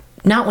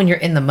 Not when you're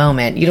in the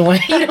moment. You don't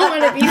want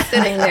to be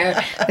sitting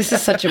there. This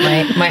is such a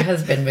my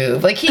husband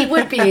move. Like he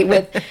would be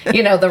with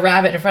the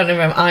rabbit in front of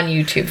him on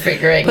YouTube,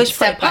 figuring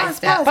step by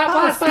step,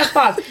 pause.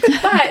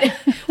 But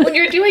when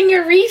you're doing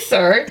your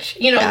research,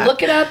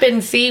 look it up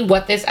and see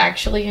what this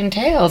actually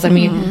entails. I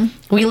mean,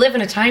 we live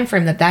in a time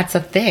frame that's a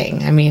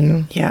thing. I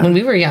mean, when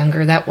we were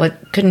younger,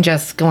 couldn't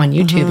just go on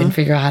YouTube and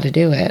figure out how to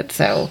do it.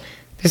 So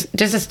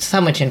there's just so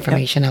much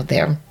information out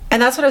there.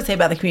 And that's what I would say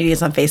about the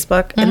communities on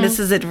Facebook. And this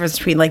is the difference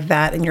between like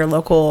that and your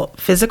local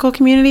physical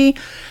community.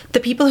 The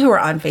people who are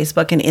on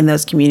Facebook and in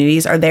those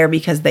communities are there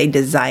because they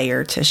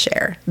desire to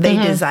share. They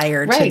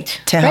desire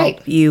to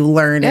help you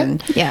learn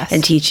and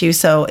teach you.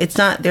 So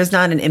there's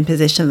not an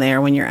imposition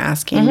there when you're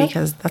asking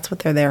because that's what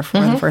they're there for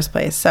in the first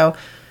place. So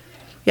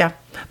yeah.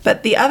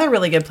 But the other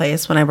really good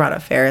place when I brought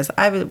up fairs,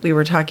 we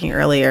were talking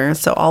earlier.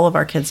 So all of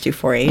our kids do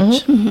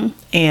 4-H.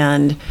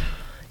 And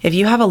if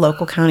you have a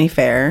local county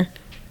fair,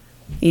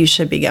 you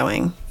should be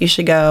going. You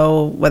should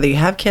go whether you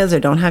have kids or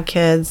don't have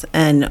kids.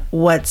 And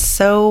what's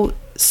so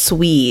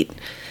sweet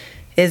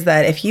is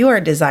that if you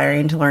are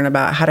desiring to learn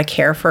about how to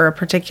care for a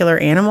particular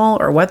animal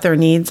or what their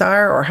needs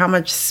are or how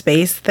much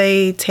space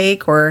they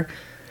take or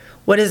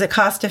what does it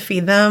cost to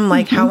feed them,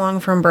 like how long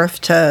from birth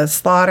to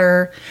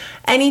slaughter,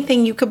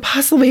 anything you could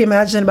possibly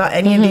imagine about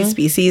any of these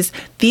species,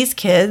 these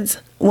kids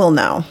will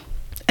know.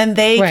 And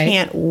they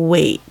can't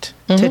wait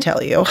to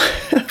tell you.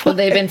 Well,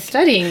 they've been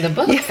studying the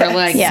book for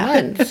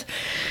months.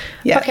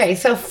 Okay,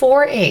 so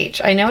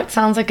 4-H. I know it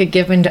sounds like a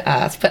given to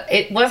us, but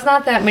it was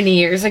not that many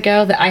years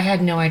ago that I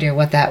had no idea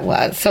what that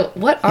was. So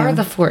what are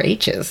the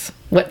 4-H's?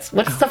 What's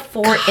the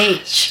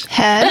 4-H?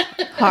 Head,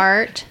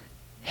 heart,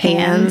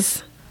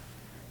 hands,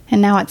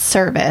 and now it's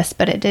service,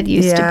 but it did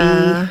used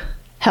to be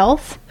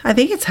health. I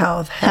think it's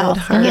health. Head,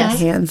 heart,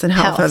 hands, and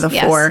health are the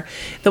four.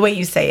 The way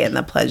you say it in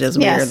the pledge is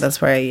weird. That's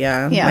why,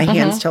 my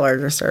hands still are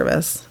their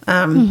service.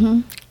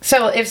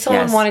 So if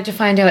someone wanted to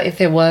find out if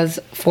there was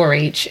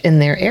 4-H in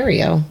their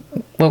area,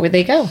 where would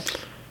they go?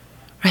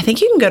 I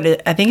think you can go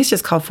to, I think it's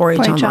just called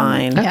 4-H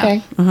online.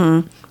 Okay.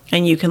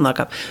 And you can look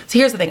up. So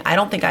here's the thing. I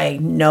don't think I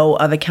know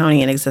of a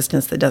county in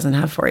existence that doesn't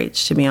have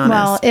 4-H, to be honest.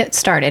 Well, it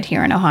started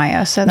here in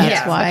Ohio, so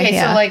that's why. Okay,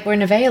 so like where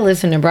Nevaeh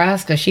lives in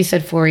Nebraska, she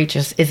said 4-H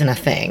isn't a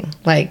thing.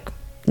 Like,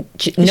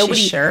 nobody. Is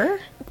she sure?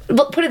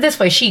 Well, put it this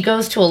way. She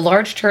goes to a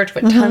large church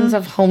with tons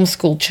of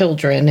homeschooled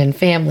children and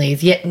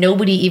families, yet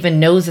nobody even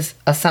knows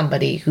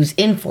somebody who's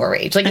in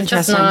 4-H. Like,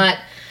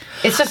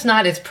 it's just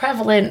not as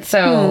prevalent.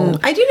 So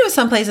I do know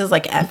some places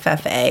like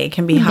FFA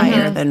can be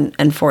higher than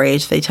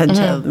 4-H. They tend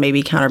to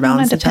maybe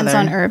counterbalance each other. It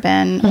depends on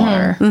urban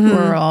or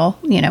rural,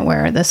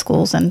 where the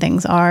schools and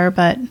things are.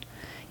 But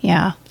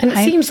yeah, and it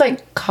seems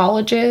like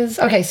colleges.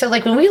 Okay, so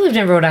like when we lived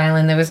in Rhode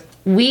Island,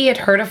 we had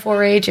heard of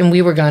 4-H and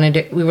we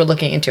were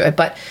looking into it,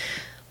 but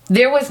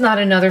there was not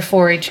another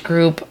 4-H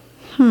group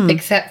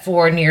except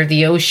for near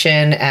the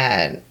ocean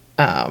at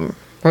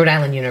Rhode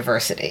Island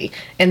University.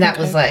 And that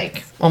was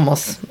like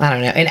almost,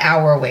 an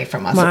hour away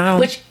from us. Wow.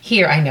 Which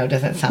here I know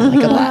doesn't sound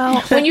like a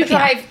lot. When you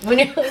drive, when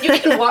you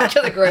can walk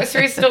to the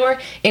grocery store,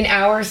 an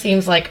hour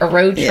seems like a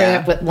road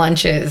trip with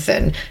lunches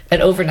and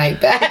an overnight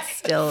bed. It's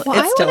still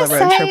a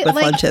road trip with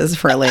lunches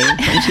for Elaine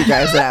when she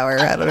drives an hour.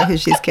 I don't know who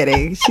she's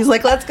kidding. She's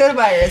like, let's go to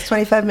Meijer. It's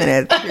 25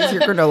 minutes. Here's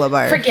your granola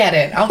bar. Forget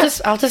it.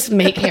 I'll just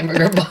make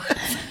hamburger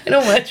buns. I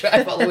don't want to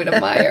drive all the way to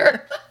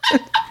Meyer.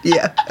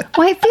 Yeah.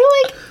 Well, I feel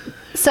like,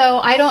 so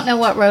I don't know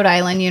what Rhode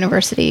Island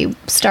University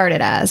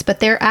started as, but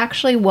there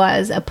actually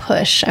was a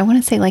push, I want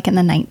to say like in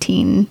the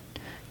 1920s,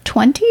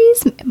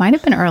 it might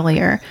have been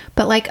earlier,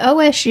 but like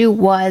OSU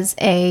was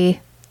a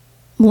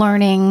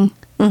learning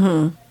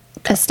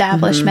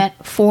establishment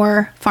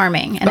for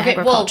farming and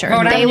agriculture. Well,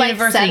 Rhode Island like,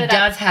 University set it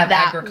does up have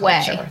that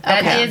agriculture. way.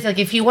 That is, like,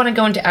 if you want to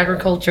go into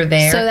agriculture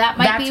there, So that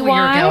might that's be where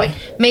why? you're going.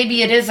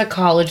 Maybe it is a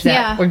college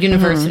that or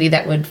university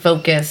that would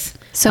focus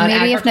So on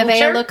maybe if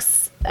agriculture. Nevaeh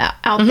looks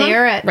out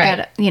there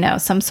at, you know,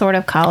 some sort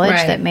of college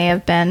Right. that may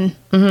have been...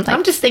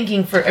 I'm just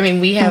thinking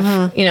we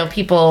have, you know,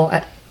 people...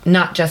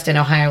 not just in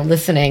Ohio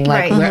listening,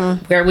 like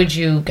where would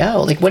you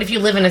go? Like, what if you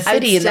live in a I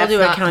would city and still that's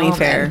do a not county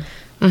common?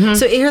 fair.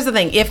 So here's the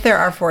thing. If there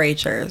are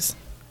 4-H'ers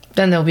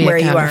Then there'll be where a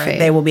you county are, fair.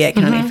 they will be at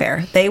county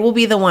fair. They will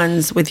be the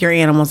ones with your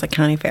animals at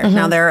county fair.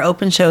 Now, there are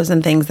open shows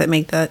and things that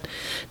make that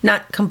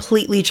not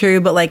completely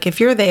true, but like if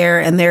you're there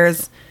and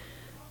there's,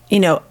 you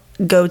know,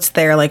 goats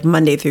there like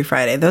Monday through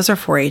Friday, those are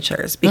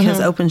 4-H'ers because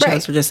open shows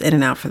Right. are just in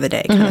and out for the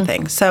day kind of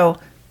thing. So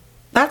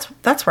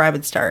that's where I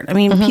would start. I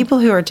mean, people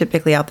who are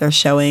typically out there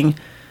showing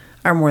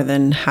are more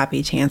than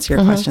happy to answer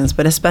your questions,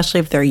 but especially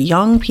if they're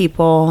young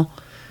people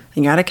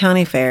and you're at a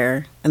county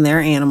fair and they're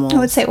animals. I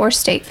would say, or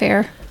state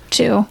fair,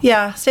 too.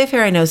 Yeah, state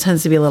fair I know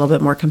tends to be a little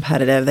bit more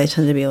competitive. They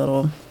tend to be a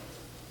little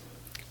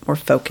more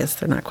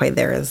focused. They're not quite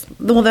there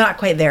they're not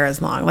quite there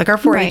as long. Like our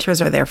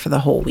 4-H'ers are there for the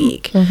whole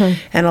week.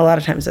 And a lot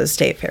of times those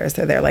state fairs,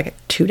 they're there like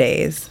 2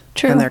 days.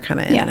 True. And they're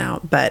kind of in and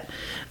out. But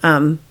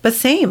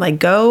same, like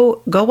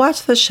go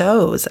watch the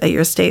shows at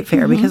your state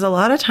fair because a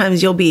lot of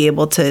times you'll be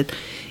able to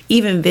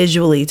even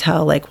visually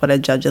tell like what a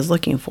judge is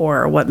looking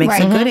for or what makes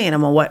a good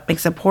animal, what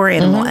makes a poor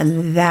animal.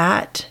 And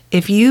that,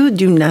 if you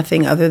do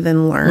nothing other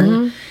than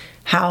learn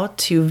how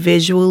to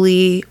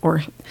visually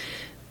or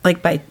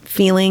like by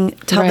feeling,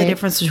 tell the Right.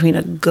 difference between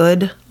a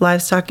good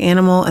livestock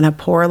animal and a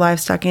poor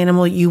livestock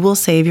animal, you will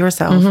save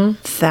yourself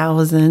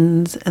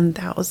thousands and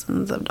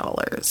thousands of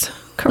dollars.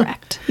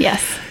 Correct.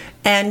 Yes.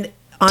 And To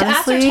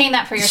honestly, ascertain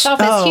that for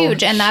yourself is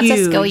huge, and that's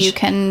a skill you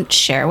can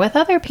share with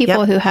other people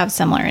Yep. who have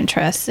similar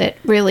interests. It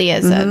really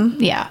is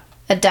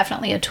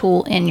definitely a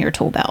tool in your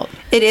tool belt.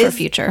 It is for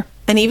future.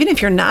 And even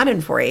if you're not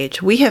in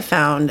 4-H, we have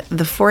found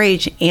the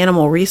 4-H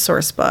animal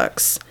resource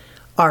books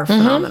are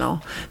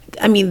phenomenal.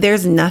 I mean,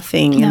 there's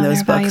nothing in No,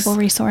 those they're a books. valuable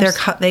resource.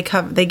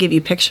 They give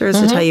you pictures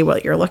to tell you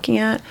what you're looking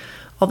at,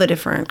 all the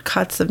different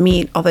cuts of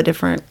meat, all the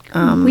different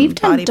We've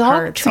done body dog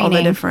parts, training, all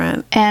the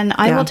different. and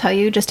I yeah. will tell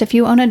you, just if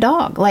you own a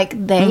dog,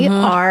 like they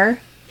are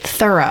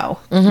thorough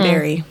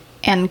Very.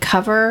 and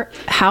cover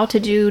how to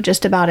do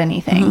just about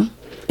anything.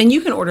 And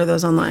you can order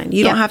those online.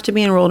 You don't have to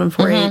be enrolled in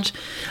 4-H.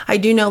 I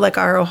do know, like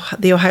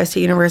the Ohio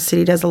State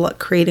University does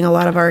creating a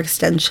lot of our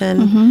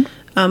extension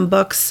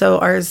books. So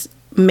ours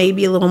may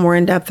be a little more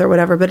in depth or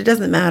whatever, but it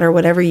doesn't matter.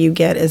 Whatever you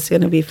get is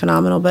going to be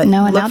phenomenal. But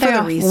No, and look now for there the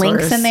are resource.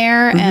 links in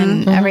there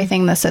and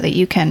everything so that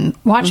you can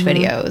watch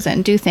videos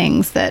and do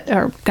things that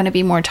are going to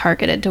be more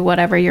targeted to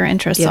whatever your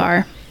interests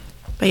are.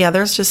 But yeah,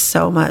 there's just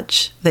so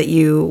much that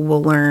you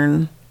will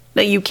learn,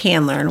 that you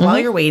can learn while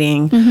you're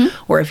waiting,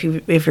 or if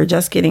you're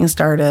just getting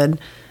started.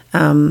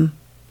 You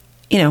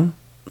know,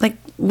 like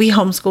we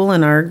homeschool,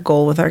 and our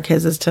goal with our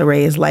kids is to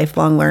raise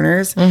lifelong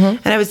learners. And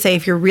I would say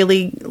if you're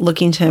really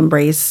looking to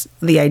embrace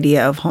the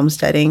idea of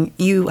homesteading,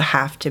 you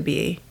have to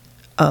be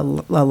a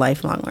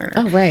lifelong learner.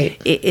 Oh,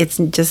 right. It's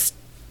just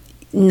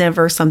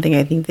never something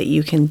I think that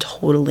you can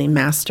totally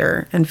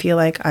master and feel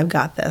like I've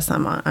got this,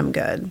 I'm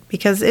good,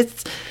 because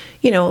it's,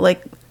 you know,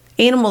 like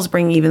animals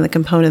bring even the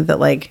component that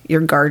like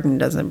your garden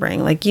doesn't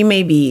bring. Like you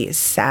may be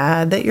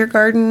sad that your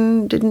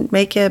garden didn't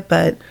make it,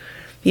 but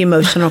the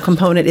emotional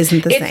component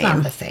isn't the same. It's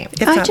not the same.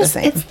 It's not the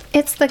same.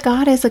 It's the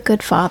God is a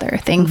good father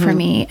thing for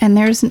me. And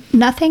there's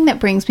nothing that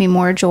brings me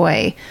more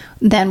joy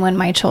than when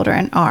my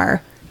children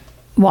are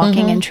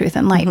walking in truth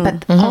and light,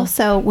 but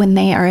also when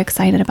they are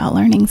excited about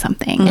learning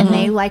something and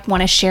they like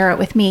want to share it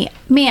with me.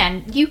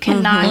 Man, you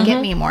cannot get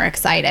me more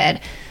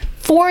excited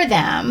for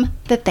them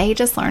that they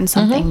just learned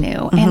something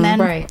new and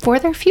then for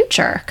their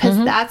future,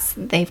 because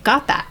they've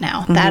got that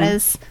now. That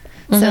is,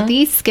 so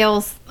these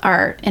skills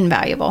are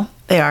invaluable.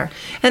 They are.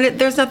 And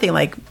there's nothing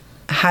like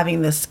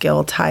having this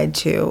skill tied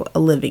to a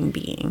living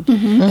being.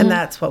 And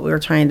that's what we were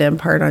trying to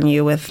impart on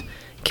you with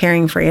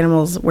caring for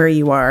animals where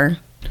you are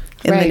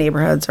in the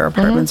neighborhoods or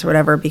apartments or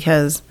whatever,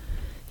 because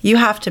you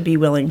have to be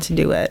willing to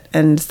do it.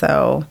 And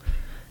so,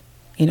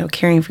 you know,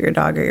 caring for your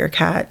dog or your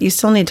cat, you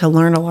still need to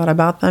learn a lot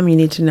about them. You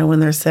need to know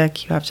when they're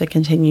sick. You have to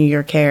continue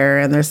your care.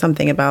 And there's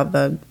something about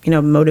the, you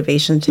know,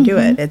 motivation to do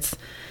it. It's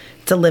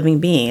a living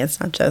being. It's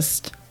not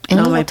just,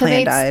 oh, my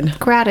plant died.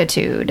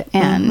 Gratitude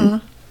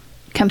and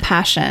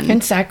compassion.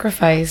 And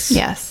sacrifice.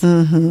 Yes.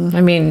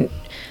 I mean,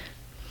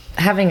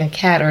 having a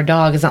cat or a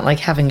dog is not like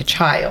having a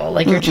child.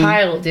 Like your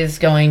child is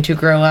going to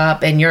grow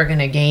up and you're going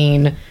to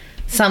gain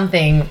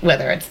something,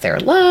 whether it's their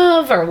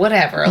love or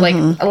whatever. Like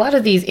a lot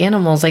of these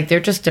animals, like they're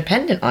just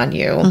dependent on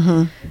you.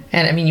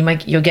 And I mean,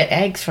 you'll get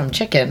eggs from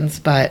chickens,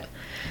 but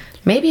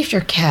Maybe if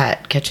your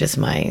cat catches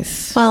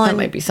mice, Well, that and-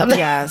 might be something.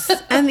 Yes.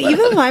 And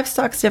even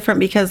livestock's different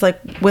because, like,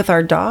 with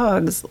our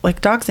dogs,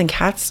 like, dogs and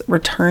cats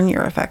return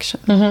your affection.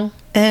 Mm-hmm.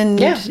 And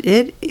Yeah.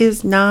 it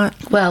is not,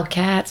 Well,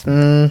 cats.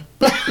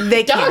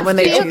 they can when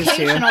they The choose to.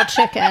 occasional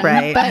chicken,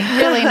 Right. but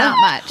really not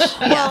much.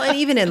 Well, and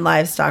even in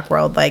livestock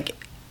world, like,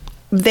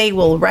 they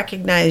will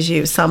recognize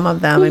you, some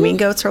of them. I mean,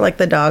 goats are like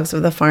the dogs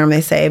of the farm,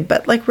 they say,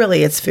 but like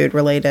really it's food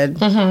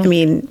related. I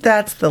mean,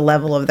 that's the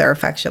level of their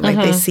affection. Like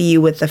they see you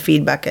with the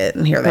feed bucket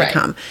and here they Right.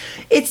 come.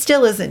 It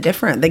still isn't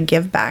different. The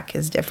give back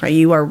is different.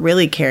 You are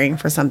really caring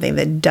for something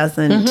that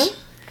doesn't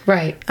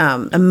Right.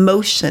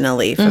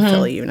 emotionally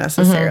fulfill you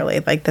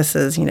necessarily. Like this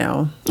is, you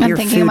know, I'm your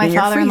thinking food of my in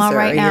your father-in-law freezer,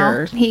 right now.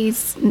 your-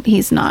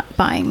 He's not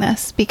buying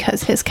this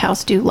because his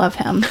cows do love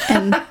him,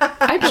 and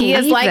he is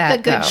believe like that, the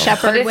good though.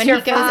 shepherd. But it's When your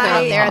he goes out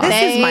father-in-law. there,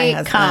 This is my they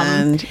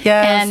husband. come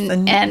Yes,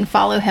 and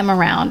follow him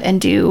around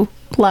and do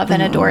love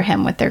and adore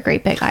him with their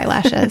great big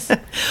eyelashes.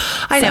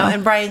 I know. So-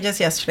 And Brian just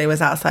yesterday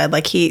was outside.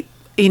 Like he,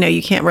 you know,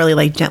 you can't really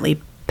like gently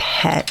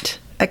pet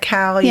a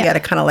cow. You Yeah. got to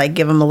kind of like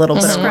give him a little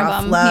bit of Scrub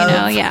rough 'em, love. you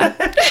know, yeah.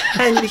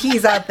 And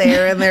he's out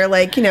there and they're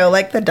like, you know,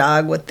 like the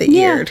dog with the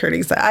Yeah. ear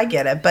turning side. I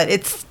get it, but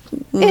it's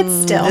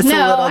It's still it's a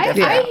no. little I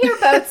different. hear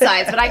both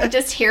sides, but I can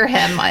just hear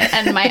him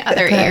and my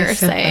other ear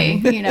so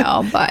say, you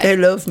know. But they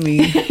love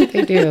me,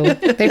 They do.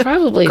 They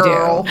probably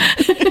girl.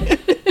 do.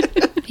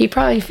 He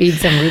probably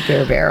feeds them root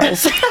beer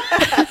barrels.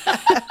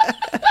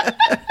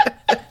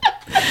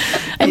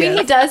 I mean,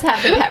 he does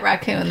have the pet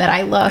raccoon that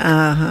I look,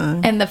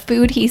 and the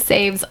food he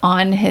saves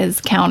on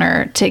his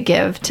counter to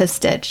give to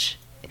Stitch.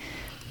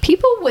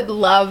 People would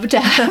love to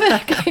have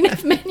that kind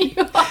of menu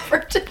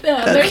offered to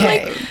them. There's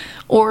Okay. like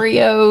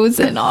Oreos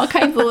and all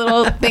kinds of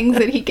little things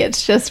that he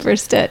gets just for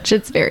Stitch.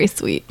 It's very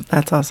sweet.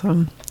 That's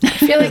awesome. I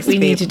feel like we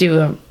need to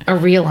do a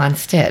reel on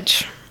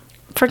Stitch.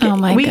 Forget. Oh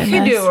my we could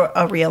goodness. do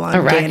a reel on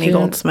A Danny raccoon.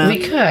 Goldsmith. We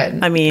could.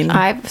 I mean,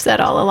 I've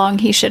said all along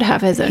he should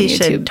have his own he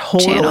YouTube should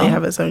totally channel.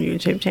 have his own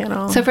YouTube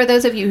channel. So for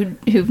those of you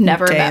who've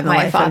never Day met in the my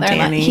life of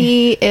father-in-law, Danny.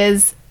 he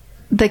is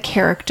the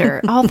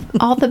character,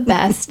 all the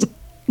best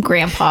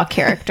grandpa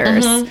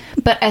characters,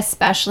 but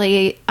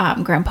especially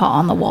grandpa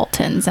on the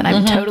Waltons. And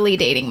I'm totally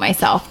dating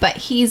myself, but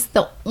he's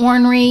the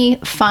ornery,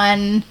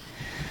 fun,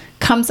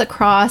 comes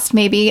across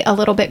maybe a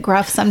little bit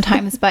gruff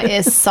sometimes, but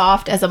is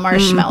soft as a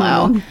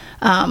marshmallow.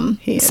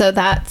 So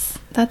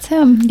that's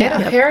him. Yeah,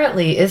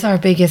 apparently is our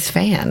biggest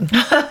fan.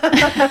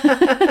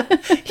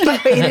 He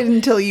waited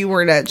until you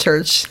weren't at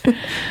church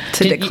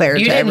to declare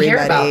you to didn't hear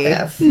about everybody.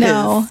 this.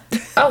 No.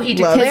 Oh, he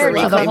Love declared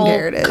for to the Reclaimed whole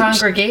Heritage.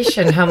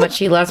 congregation how much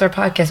he loves our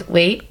podcast.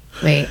 Wait.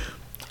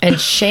 And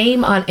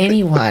shame on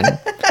anyone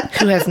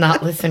who has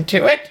not listened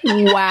to it.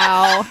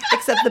 Wow.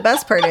 Except the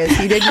best part is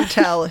he didn't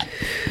tell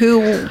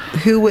who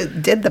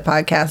did the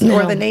podcast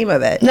or the name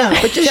of it. No,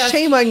 but just just-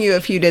 shame on you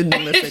if you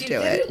didn't listen You to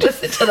didn't it.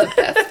 Listen to the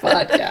best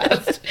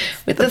podcast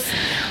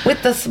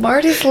with the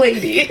smartest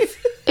ladies.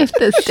 If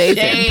this stays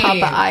in, Shame.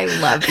 Papa, I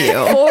love you.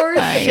 For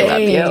I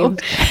love you.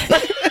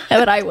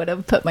 But I would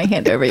have put my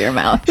hand over your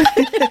mouth.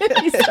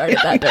 You started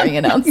that during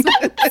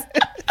announcements.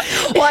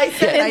 Well, I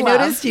said I In love.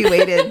 noticed you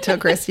waited till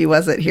Christy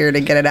wasn't here to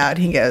get it out.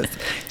 He goes,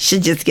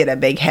 "She'd just get a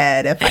big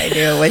head if I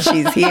knew when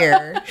she's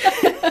here."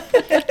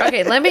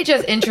 Okay, let me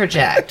just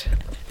interject.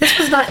 This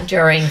was not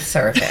during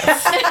service.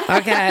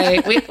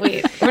 Okay,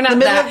 we're not middle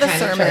that of the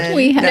kind of sermon. church.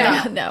 We No.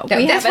 have no.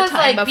 We This have a was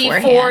time like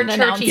beforehand. before church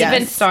announcements.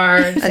 even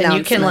starts, and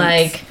you can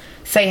Announcements. like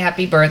say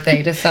happy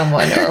birthday to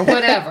someone or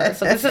whatever.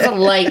 So this is a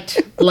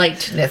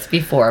lightness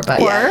before, but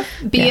Or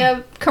be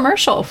a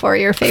commercial for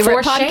your for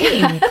favorite podcast.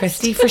 shame,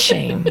 Christy, for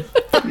shame.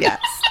 Yes.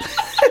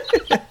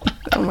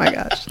 Oh my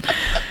gosh.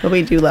 But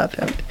we do love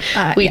him.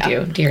 We Yeah.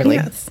 do dearly.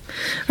 Yes.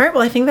 All right.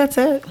 Well, I think that's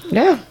it.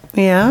 Yeah.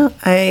 Yeah.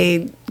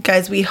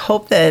 Guys, we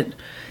hope that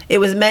it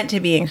was meant to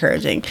be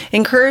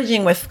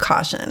encouraging with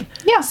caution.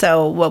 Yeah.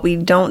 So what we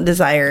don't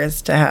desire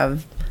is to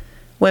have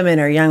women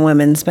or young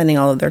women spending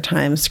all of their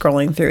time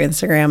scrolling through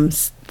Instagram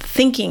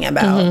thinking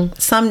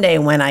about someday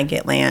when I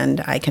get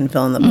land, I can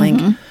fill in the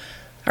blank.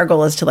 Our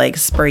goal is to like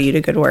spur you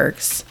to good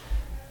works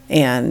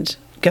and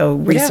go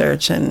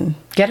research and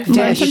Get a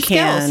Learn fish. some you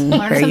can skills. Learn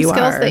where some you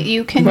skills are. that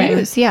you can Right.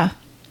 use. Yeah.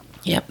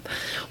 Yep.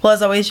 Well,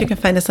 as always, you can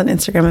find us on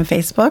Instagram and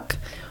Facebook.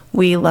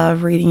 We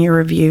love reading your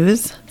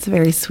reviews. It's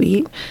very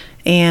sweet.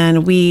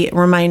 And we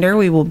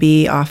will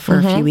be off for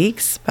a few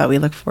weeks, but we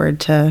look forward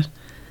to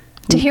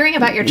To hearing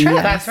about your trip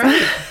That's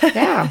right.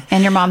 Yeah.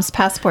 and your mom's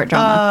passport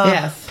drama.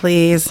 Yes.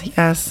 please.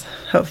 Yes.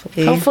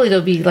 Hopefully. Hopefully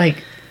there'll be like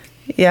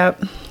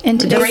Yep. in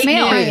today's great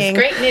mail. news.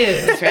 Great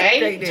news, right?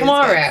 Great news,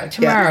 Tomorrow. yes.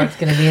 Tomorrow Yeah. it's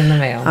going to be in the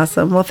mail.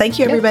 Awesome. Well, thank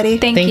you, everybody.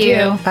 Thank Thank you.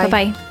 you. Bye.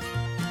 Bye-bye.